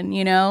validation,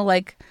 you know,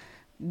 like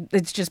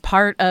it's just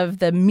part of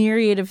the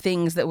myriad of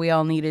things that we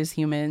all need as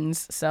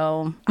humans.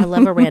 So I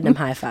love a random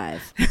high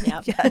five.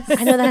 Yep.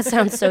 I know that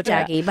sounds so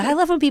tacky, but I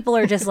love when people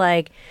are just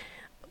like,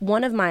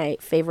 one of my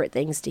favorite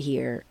things to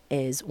hear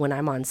is when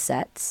I'm on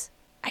sets,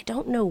 I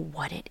don't know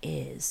what it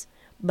is,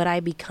 but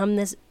I become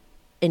this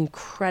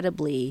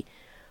incredibly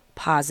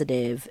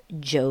positive,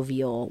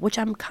 jovial, which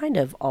I'm kind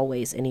of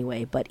always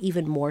anyway, but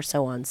even more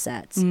so on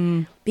sets.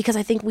 Because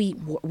I think we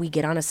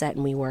get on a set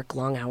and we work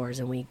long hours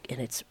and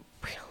it's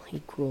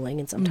really grueling,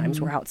 and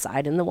sometimes we're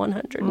outside in the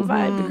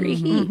 105 degree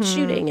heat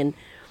shooting. And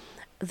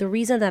the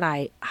reason that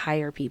I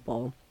hire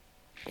people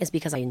is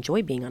because I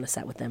enjoy being on a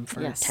set with them for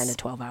 10 to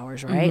 12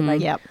 hours, right? Like,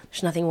 Yep.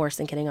 there's nothing worse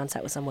than getting on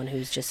set with someone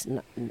who's just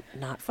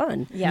not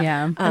fun.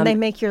 Yeah. And they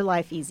make your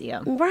life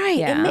easier. Right.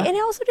 Yeah. And it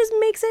also just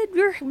makes it,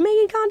 you're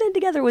making content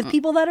together with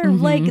people that are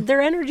like, their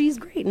energy is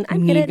great. And I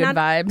get it. Good Not,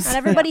 vibes. not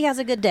everybody has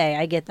a good day.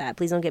 I get that.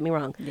 Please don't get me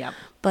wrong. Yep.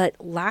 But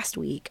last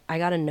week, I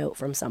got a note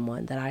from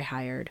someone that I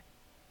hired,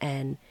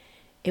 and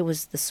it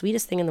was the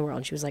sweetest thing in the world.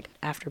 And she was like,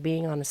 after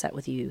being on a set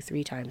with you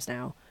 3 times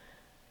now,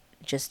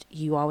 just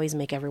you always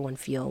make everyone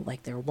feel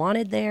like they're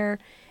wanted there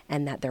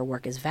and that their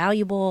work is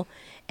valuable.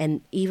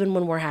 And even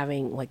when we're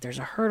having, like, there's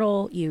a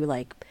hurdle, you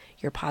like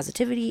your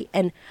positivity.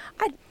 And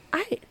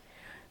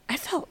I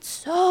felt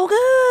so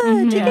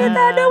good to get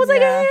that note. It was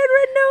like a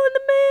handwritten note in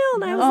the mail.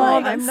 And I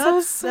was like, I'm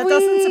so not, that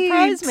doesn't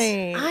surprise sweet.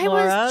 me. I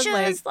Laura. was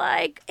just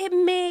like it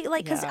made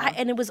like because Yeah.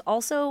 and it was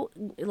also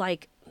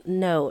like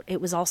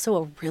it was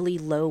also a really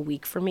low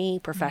week for me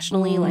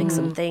professionally, like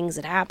some things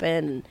that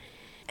happened,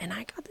 and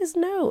I got this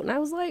note and I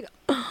was like,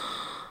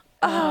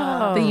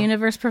 The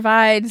universe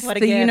provides. What a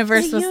The gift.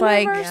 universe the was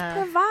universe like,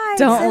 provides.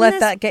 don't And let this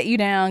that get you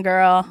down,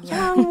 girl.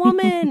 young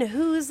woman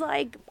who's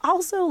like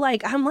also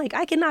like I'm like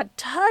I cannot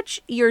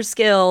touch your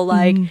skill,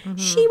 like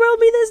she wrote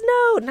me this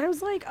note and I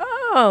was like,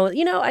 oh,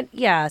 you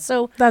know,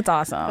 so That's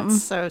awesome.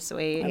 That's so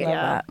sweet. I love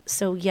yeah. that.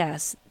 So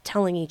yes,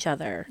 telling each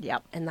other.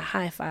 Yep. And the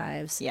high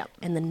fives. Yep.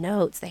 And the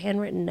notes, the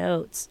handwritten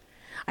notes.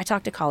 I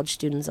talk to college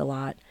students a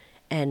lot,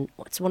 and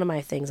it's one of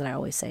my things that I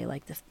always say,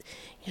 like,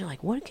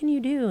 like, what can you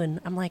do? And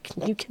I'm like,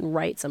 you can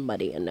write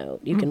somebody a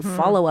note. You can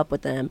follow up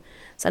with them,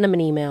 send them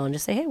an email, and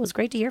just say, hey, it was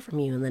great to hear from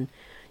you. And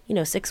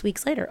then, 6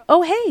 weeks later,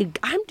 oh, hey,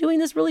 I'm doing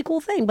this really cool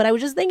thing, but I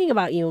was just thinking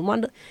about you and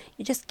wanted to,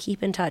 you just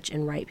keep in touch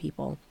and write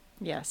people.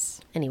 Yes.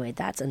 Anyway,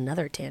 that's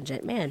another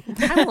tangent. Man,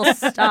 I will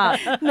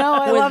stop. No,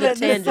 I with love the it.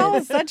 This is all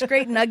tangents. such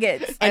great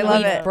nuggets. And I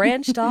love we've it.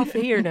 branched off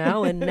here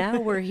now, and now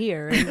we're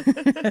here.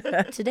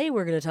 And today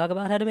we're going to talk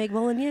about how to make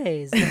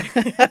bolognese.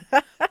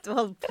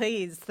 Well,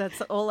 please.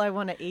 That's all I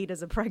want to eat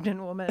as a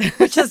pregnant woman,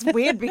 which is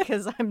weird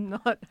because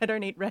I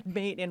don't eat red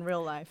meat in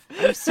real life.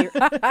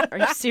 Are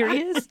you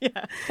serious?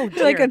 Yeah. Oh,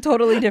 You're like dear. a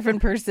totally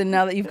different person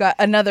now that you've got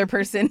another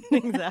person.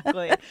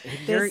 Exactly.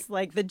 There's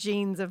like the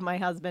genes of my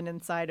husband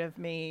inside of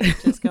me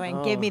just going,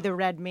 give me the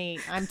red meat.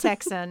 I'm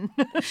Texan.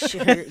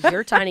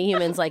 You're tiny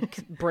humans,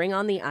 like, bring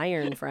on the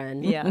iron,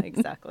 friend. Yeah,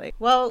 exactly.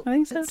 Well, I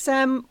think so.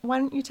 Sam, why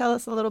don't you tell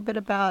us a little bit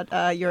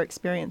about your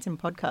experience in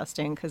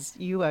podcasting, because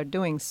you are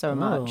doing so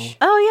much.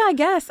 Oh yeah, I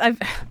guess.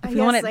 If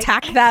you want to like-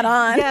 tack that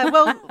on. Yeah,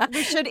 well,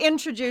 we should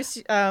introduce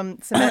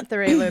Samantha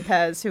Ray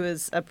Lopez, who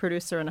is a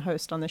producer and a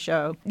host on the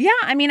show. Yeah,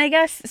 I mean, I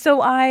guess. So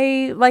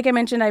like I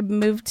mentioned, I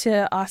moved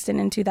to Austin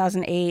in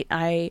 2008.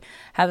 I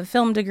have a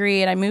film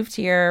degree, and I moved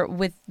here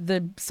with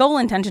the sole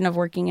intention of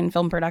working in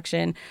film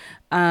production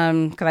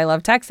because I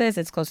love Texas.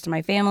 It's close to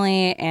my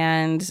family.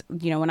 And,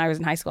 when I was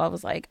in high school, I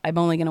was like, I'm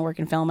only going to work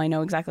in film. I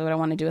know exactly what I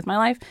want to do with my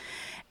life.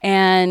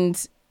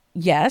 And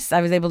yes,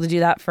 I was able to do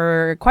that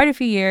for quite a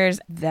few years.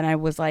 Then I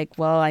was like,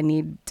 well, I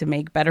need to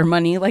make better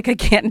money. Like, I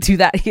can't do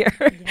that here.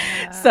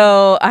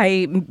 So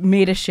I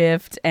made a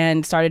shift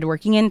and started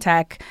working in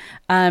tech,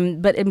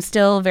 but I'm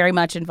still very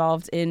much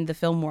involved in the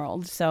film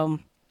world. So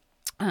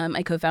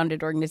I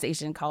co-founded an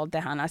organization called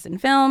Tejanas in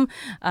Film.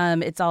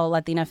 It's all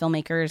Latina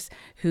filmmakers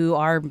who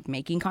are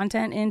making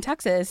content in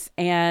Texas.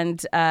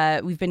 And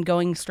we've been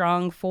going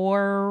strong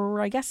for,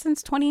 I guess,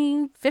 since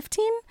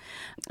 2015.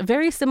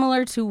 Very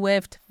similar to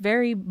WIFT,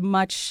 very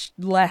much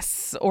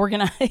less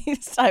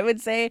organized, I would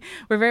say.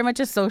 We're very much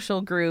a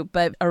social group,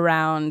 but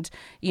around,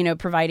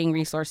 providing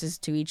resources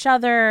to each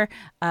other,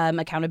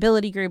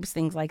 accountability groups,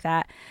 things like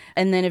that.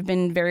 And then have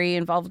been very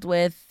involved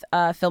with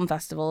film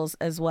festivals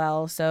as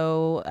well.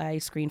 So I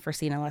screen for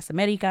Cine Las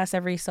Americas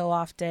every so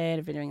often.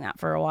 I've been doing that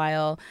for a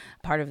while.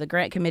 Part of the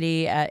grant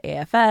committee at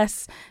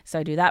AFS. So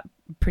I do that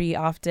pretty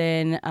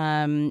often.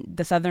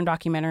 The Southern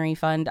Documentary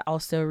Fund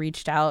also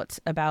reached out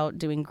about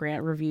doing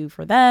grant review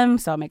for them.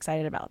 So I'm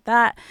excited about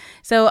that.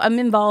 So I'm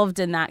involved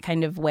in that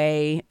kind of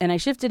way. And I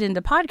shifted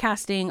into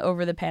podcasting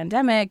over the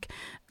pandemic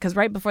because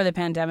right before the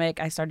pandemic,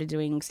 I started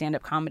doing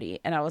stand-up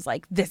comedy. And I was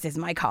like, this is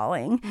my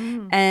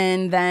calling.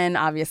 And then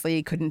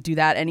obviously couldn't do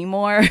that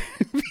anymore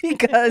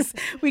because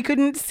we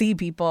couldn't see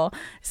people.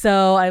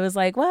 So I was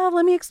like, well,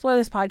 let me explore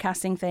this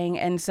podcasting thing.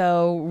 And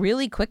so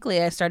really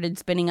quickly, I started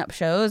spinning up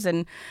shows.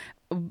 And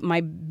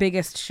my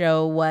biggest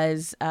show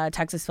was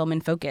Texas Film in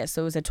Focus.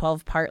 So it was a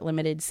 12-part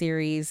limited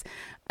series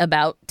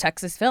about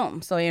Texas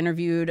film. So I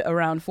interviewed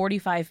around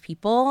 45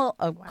 people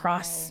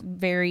across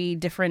very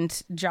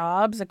different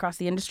jobs across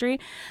the industry.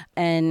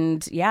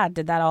 And yeah,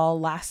 did that all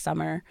last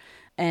summer.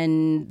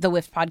 And the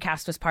WIFT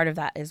podcast was part of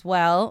that as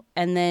well.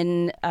 And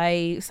then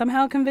I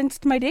somehow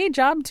convinced my day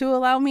job to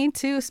allow me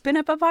to spin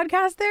up a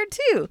podcast there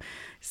too.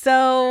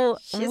 So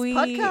She's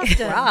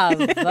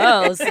podcasting.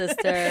 Bravo,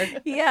 sister.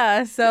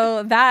 Yeah,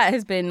 so that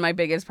has been my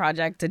biggest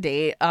project to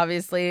date,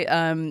 obviously,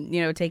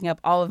 taking up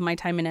all of my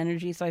time and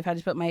energy. So I've had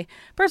to put my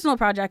personal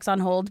projects on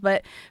hold.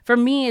 But for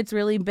me, it's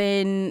really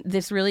been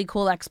this really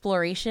cool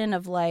exploration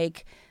of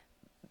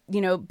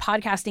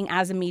podcasting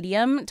as a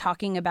medium,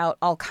 talking about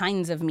all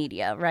kinds of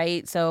media,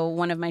 right? So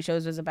one of my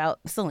shows was about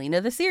Selena,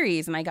 the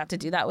series, and I got to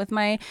do that with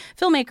my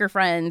filmmaker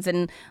friends.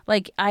 And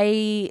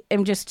I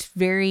am just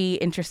very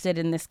interested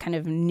in this kind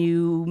of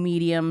new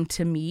medium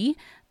to me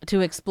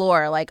to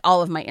explore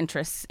all of my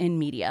interests in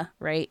media,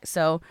 right?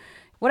 So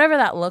whatever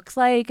that looks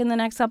like in the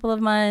next couple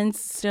of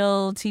months,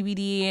 still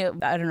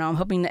TBD. I don't know. I'm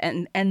hoping to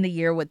end the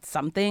year with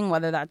something,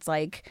 whether that's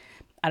a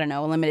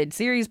limited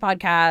series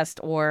podcast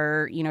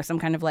or, some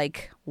kind of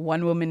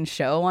one-woman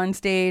show on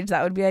stage.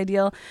 That would be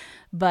ideal.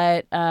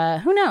 But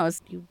who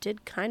knows? You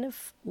did kind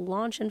of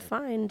launch and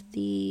find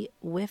the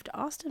WIFT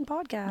Austin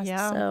podcast.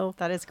 Yeah, so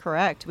that is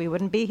correct. We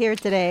wouldn't be here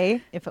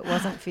today if it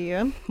wasn't for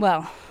you.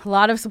 Well, a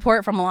lot of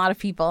support from a lot of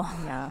people.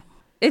 Yeah.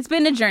 It's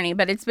been a journey,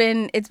 but it's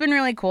been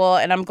really cool.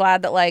 And I'm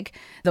glad that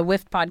the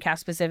WIFT podcast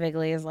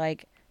specifically is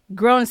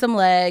growing some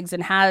legs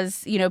and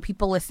has,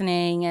 people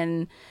listening,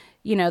 and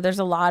there's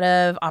a lot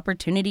of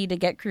opportunity to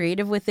get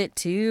creative with it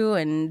too.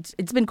 And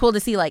it's been cool to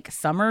see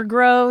Summer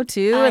grow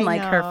too, and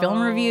her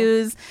film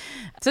reviews.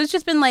 So it's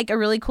just been a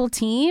really cool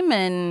team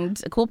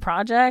and a cool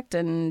project.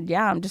 And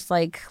yeah, I'm just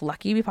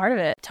lucky to be part of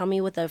it. Tell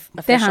me what the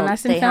official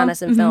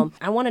Tejanas in Film.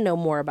 I want to know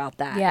more about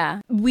that.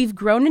 Yeah. We've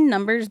grown in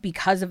numbers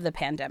because of the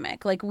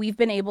pandemic. We've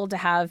been able to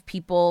have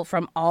people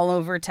from all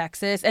over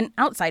Texas and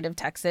outside of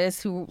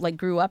Texas who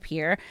grew up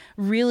here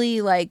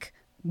really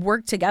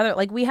work together.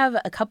 We have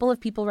a couple of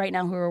people right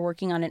now who are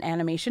working on an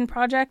animation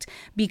project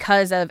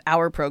because of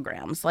our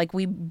programs.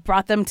 We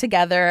brought them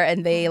together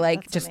and they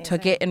just amazing.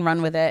 took it and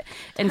run with it.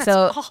 And That's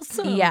so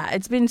awesome. yeah,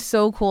 it's been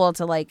so cool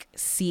to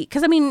see,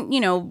 because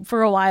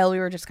for a while we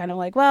were just kind of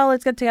well,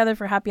 let's get together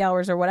for happy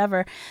hours or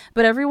whatever.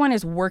 But everyone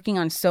is working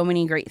on so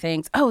many great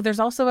things. Oh,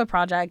 there's also a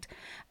project.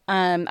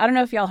 I don't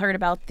know if y'all heard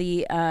about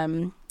the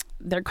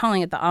they're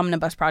calling it the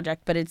Omnibus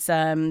Project, but it's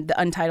the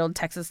Untitled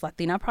Texas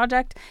Latina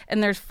Project.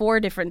 And there's 4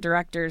 different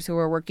directors who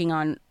are working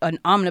on an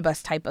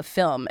omnibus type of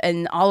film,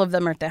 and all of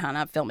them are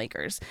Tejana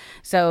filmmakers.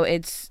 So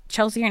it's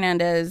Chelsea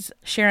Hernandez,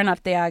 Sharon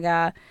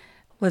Arteaga,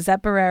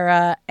 Lizette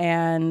Barrera,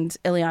 and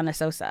Ileana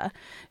Sosa,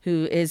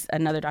 who is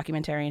another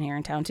documentarian here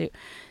in town too.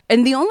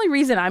 And the only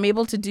reason I'm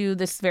able to do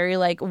this very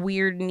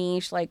weird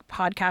niche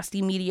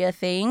podcasty media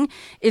thing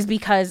is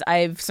because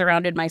I've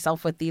surrounded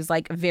myself with these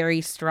very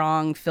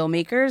strong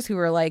filmmakers who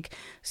are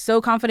so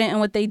confident in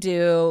what they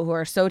do, who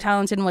are so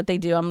talented in what they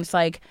do. I'm just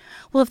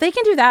well, if they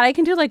can do that, I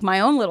can do my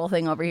own little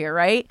thing over here,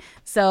 right?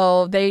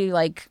 So they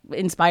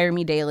inspire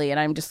me daily, and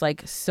I'm just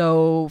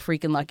so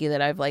freaking lucky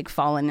that I've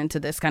fallen into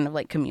this kind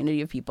of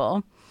community of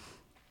people.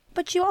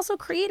 But you also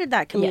created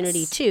that community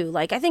Yes. too.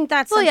 I think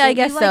that's Well, yeah, I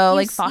guess so.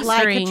 you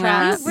Fostering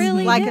that. You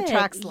really did.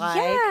 attracts like.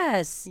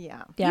 Yes.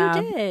 Yeah. Yeah,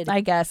 You did. I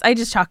guess. I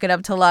just chalk it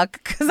up to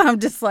luck because I'm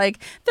just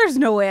there's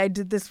no way I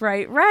did this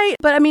right.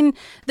 But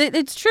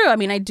it's true.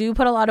 I do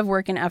put a lot of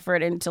work and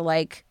effort into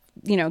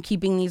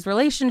keeping these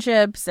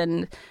relationships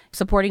and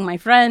supporting my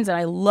friends. And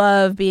I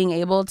love being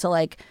able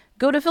to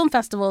go to film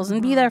festivals and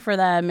be there for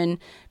them and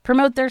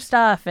promote their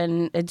stuff.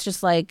 And it's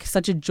just like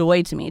such a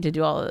joy to me to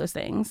do all of those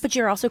things. But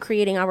you're also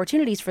creating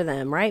opportunities for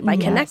them, right? By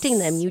connecting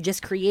them, you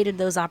just created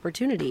those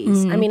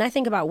opportunities. I mean, I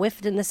think about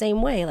WIFT in the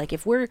same way. Like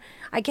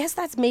I guess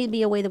that's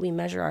maybe a way that we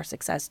measure our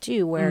success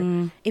too,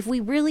 where if we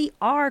really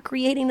are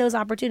creating those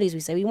opportunities, we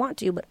say we want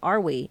to, but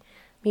are we?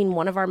 I mean,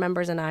 one of our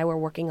members and I were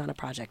working on a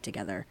project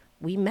together.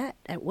 We met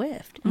at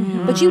WIFT.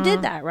 But you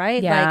did that,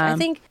 right? Yeah. Like, I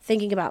think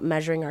thinking about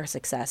measuring our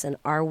success and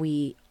are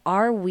we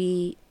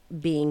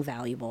being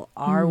valuable?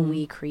 Are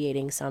we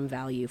creating some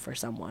value for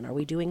someone? Are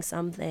we doing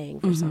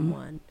something for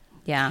someone?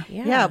 Yeah.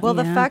 Yeah, well,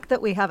 the fact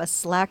that we have a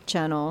Slack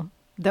channel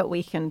that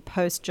we can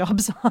post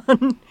jobs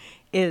on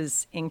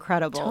is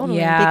incredible. Totally.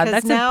 Yeah,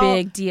 that's a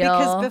big deal.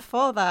 Because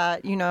before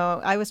that,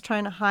 I was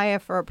trying to hire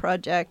for a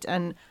project,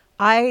 and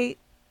I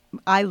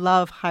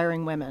love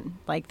hiring women.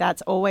 Like,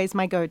 that's always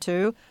my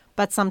go-to.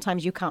 But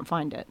sometimes you can't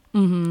find it.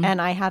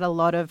 And I had a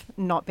lot of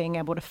not being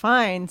able to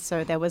find.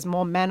 So there was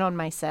more men on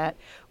my set,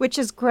 which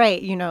is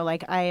great.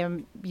 Like I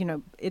am,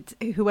 it's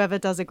whoever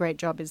does a great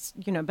job is,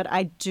 but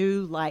I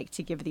do like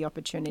to give the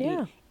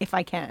opportunity if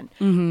I can.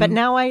 But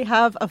now I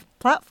have a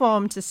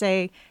platform to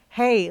say,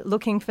 hey,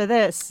 looking for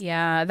this.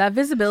 Yeah, that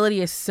visibility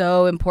is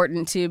so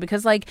important too,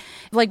 because like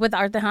with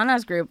our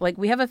Tejanas group, like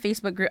we have a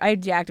Facebook group. I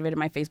deactivated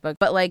my Facebook,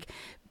 but like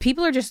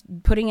people are just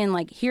putting in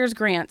like, here's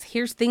grants,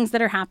 here's things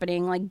that are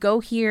happening, like go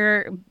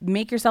here,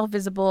 make yourself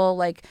visible,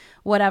 like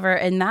whatever.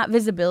 And that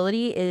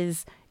visibility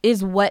is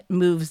what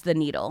moves the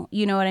needle.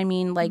 You know what I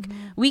mean? Like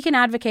we can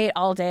advocate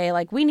all day,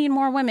 like we need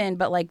more women,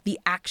 but like the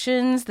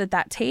actions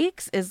that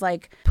takes is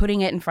like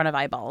putting it in front of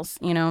eyeballs,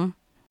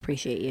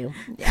 Appreciate you.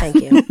 Thank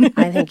you.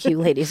 I think you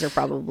ladies are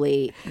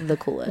probably the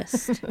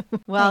coolest.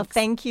 Well,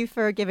 thank you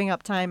for giving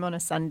up time on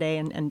a Sunday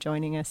and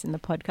joining us in the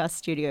podcast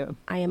studio.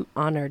 I am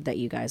honored that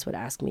you guys would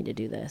ask me to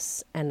do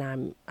this, and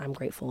I'm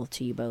grateful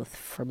to you both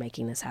for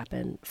making this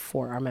happen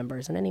for our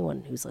members and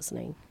anyone who's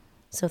listening.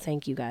 So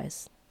thank you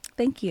guys.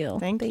 Thank you.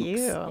 Thanks. Thanks.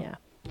 You. Yeah.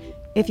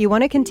 If you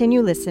want to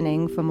continue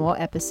listening for more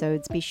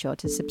episodes, be sure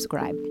to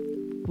subscribe.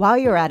 While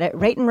you're at it,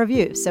 rate and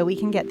review so we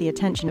can get the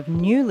attention of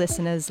new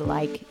listeners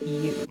like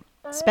you.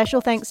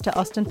 Special thanks to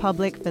Austin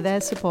Public for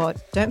their support.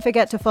 Don't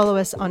forget to follow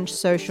us on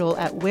social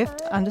at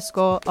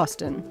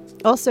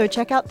WIFT_Austin. Also,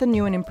 check out the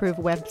new and improved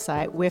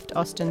website,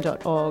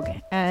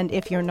 wiftaustin.org. And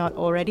if you're not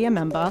already a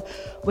member,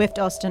 WIFT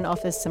Austin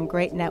offers some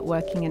great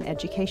networking and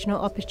educational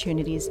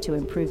opportunities to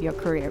improve your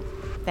career.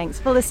 Thanks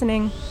for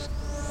listening.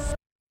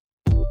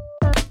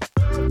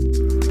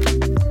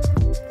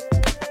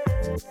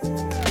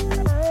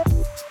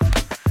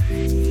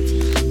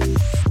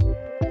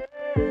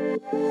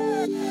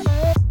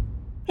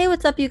 Hey,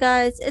 what's up, you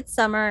guys? It's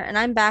Summer, and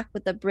I'm back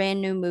with a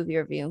brand new movie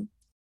review.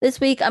 This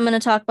week, I'm going to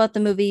talk about the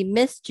movie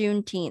Miss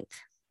Juneteenth,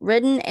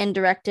 written and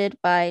directed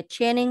by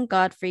Channing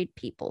Godfrey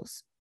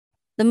Peoples.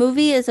 The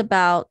movie is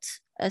about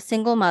a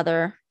single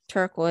mother,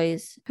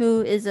 Turquoise,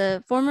 who is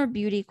a former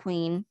beauty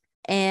queen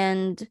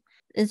and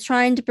is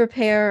trying to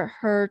prepare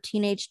her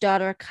teenage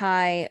daughter,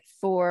 Kai,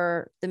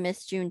 for the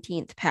Miss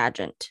Juneteenth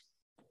pageant.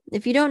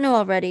 If you don't know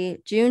already,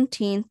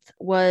 Juneteenth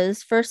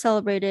was first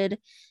celebrated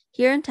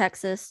here in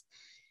Texas,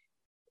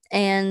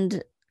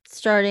 and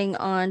starting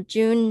on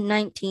June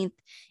 19th,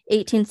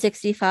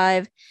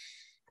 1865,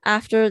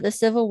 after the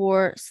Civil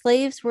War,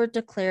 slaves were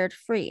declared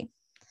free.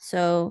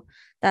 So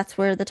that's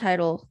where the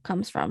title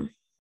comes from.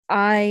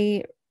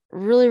 I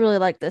really, really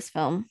like this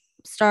film,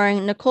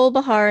 starring Nicole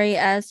Beharie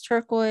as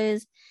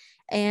Turquoise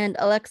and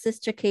Alexis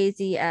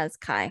Chakazee as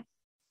Kai.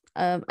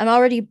 I'm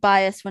already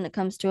biased when it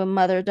comes to a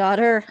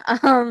mother-daughter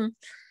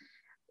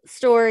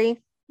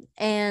story,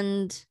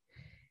 and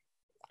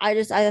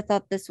I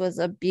thought this was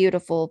a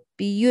beautiful,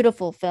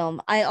 beautiful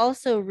film. I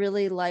also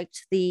really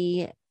liked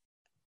the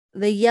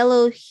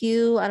yellow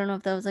hue. I don't know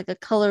if that was like a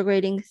color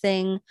grading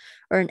thing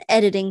or an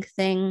editing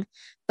thing,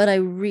 but I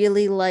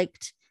really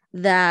liked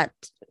that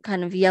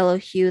kind of yellow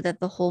hue that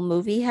the whole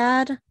movie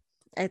had.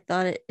 I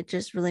thought it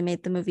just really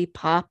made the movie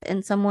pop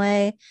in some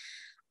way.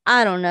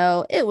 I don't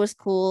know. It was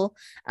cool.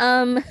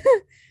 Like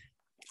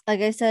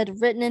I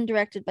said, written and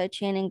directed by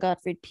Channing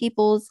Godfrey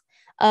Peoples.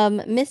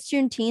 Miss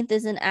Juneteenth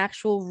is an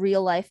actual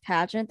real life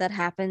pageant that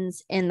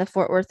happens in the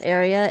Fort Worth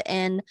area,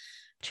 and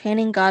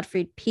Channing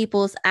Godfrey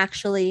Peoples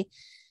actually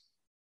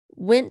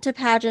went to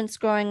pageants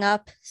growing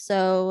up.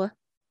 So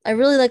I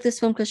really like this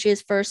film because she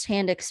has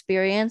firsthand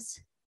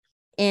experience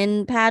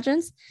in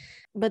pageants.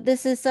 But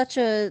this is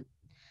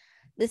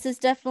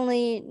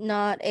definitely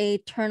not a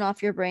turn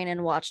off your brain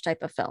and watch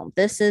type of film.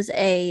 This is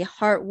a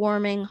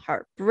heartwarming,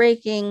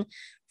 heartbreaking,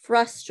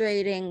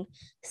 frustrating,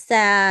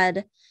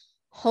 sad,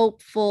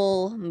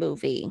 hopeful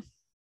movie.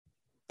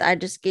 I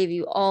just gave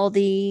you all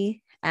the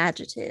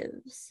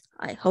adjectives.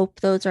 I hope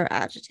those are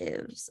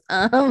adjectives.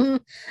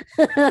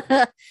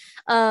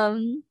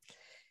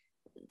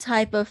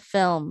 Type of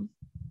film,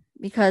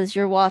 because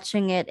you're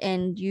watching it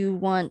and you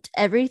want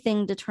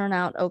everything to turn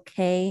out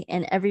okay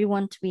and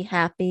everyone to be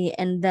happy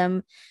and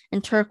them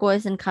and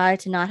Turquoise and Kai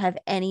to not have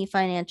any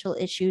financial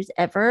issues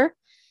ever.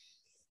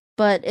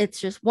 but it's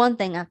just one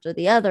thing after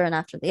the other and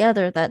after the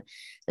other, that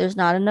there's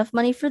not enough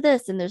money for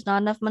this and there's not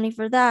enough money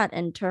for that,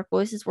 and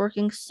Turquoise is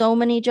working so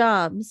many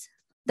jobs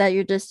that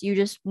you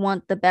just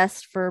want the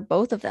best for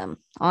both of them,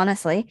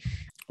 honestly.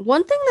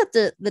 One thing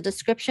that the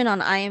description on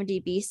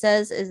IMDb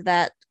says is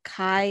that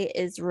Kai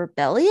is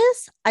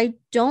rebellious. I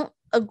don't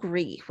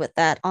agree with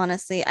that,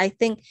 honestly. I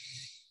think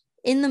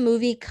in the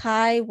movie,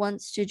 Kai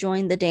wants to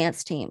join the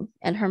dance team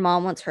and her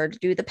mom wants her to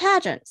do the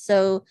pageant.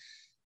 So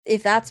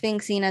if that's being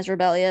seen as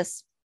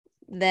rebellious,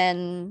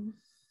 then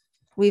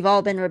we've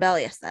all been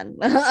rebellious then.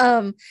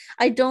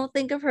 I don't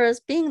think of her as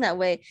being that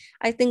way.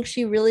 I think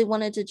she really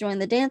wanted to join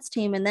the dance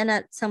team. And then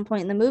at some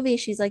point in the movie,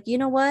 she's like, you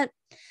know what?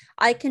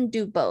 I can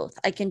do both.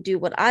 I can do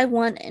what I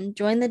want and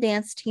join the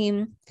dance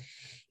team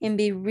and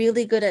be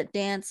really good at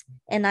dance.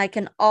 And I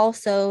can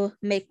also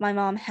make my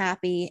mom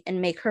happy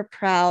and make her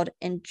proud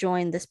and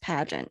join this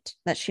pageant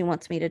that she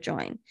wants me to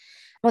join.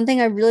 One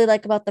thing I really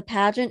like about the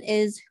pageant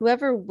is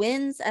whoever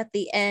wins at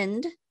the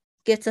end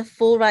gets a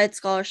full ride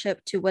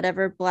scholarship to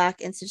whatever Black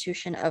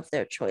institution of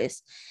their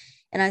choice.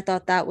 And I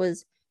thought that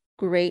was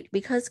great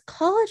because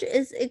college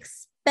is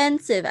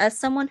expensive. As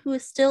someone who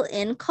is still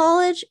in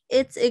college,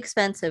 it's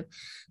expensive.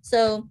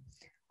 So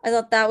I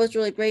thought that was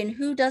really great. And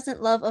who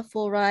doesn't love a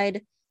full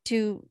ride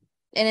to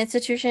an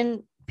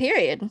institution,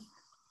 period?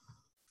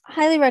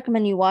 Highly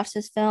recommend you watch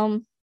this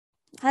film.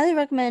 Highly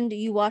recommend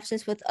you watch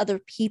this with other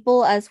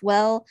people as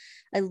well.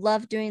 I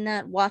love doing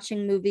that,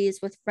 watching movies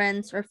with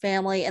friends or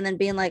family and then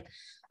being like,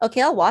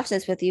 okay, I'll watch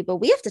this with you, but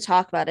we have to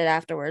talk about it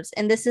afterwards.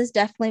 And this is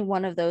definitely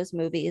one of those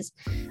movies.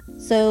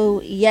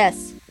 So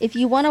yes, if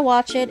you want to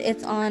watch it,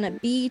 it's on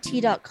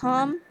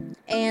BET.com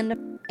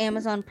and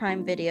Amazon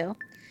Prime Video.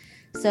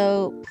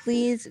 So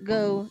please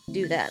go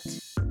do that.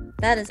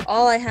 That is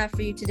all I have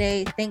for you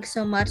today. Thanks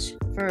so much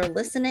for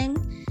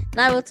listening,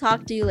 and I will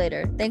talk to you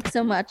later. Thanks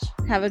so much.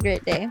 Have a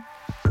great day.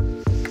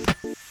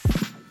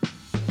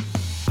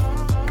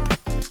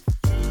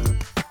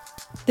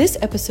 This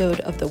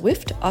episode of the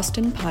WIFT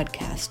Austin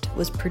podcast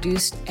was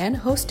produced and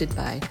hosted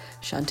by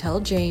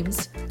Chantel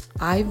James,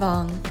 Ai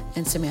Vong,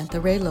 and Samantha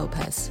Ray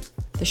Lopez.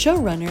 The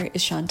showrunner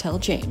is Chantel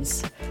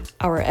James.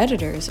 Our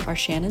editors are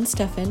Shannon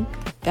Steffen,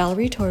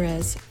 Valerie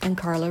Torres, and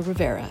Carla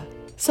Rivera.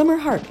 Summer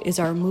Hart is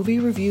our movie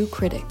review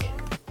critic.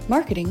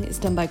 Marketing is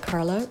done by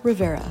Carla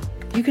Rivera.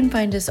 You can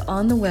find us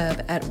on the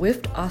web at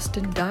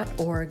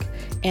wiftaustin.org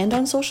and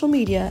on social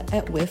media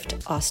at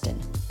WIFT Austin.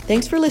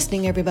 Thanks for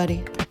listening,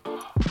 everybody.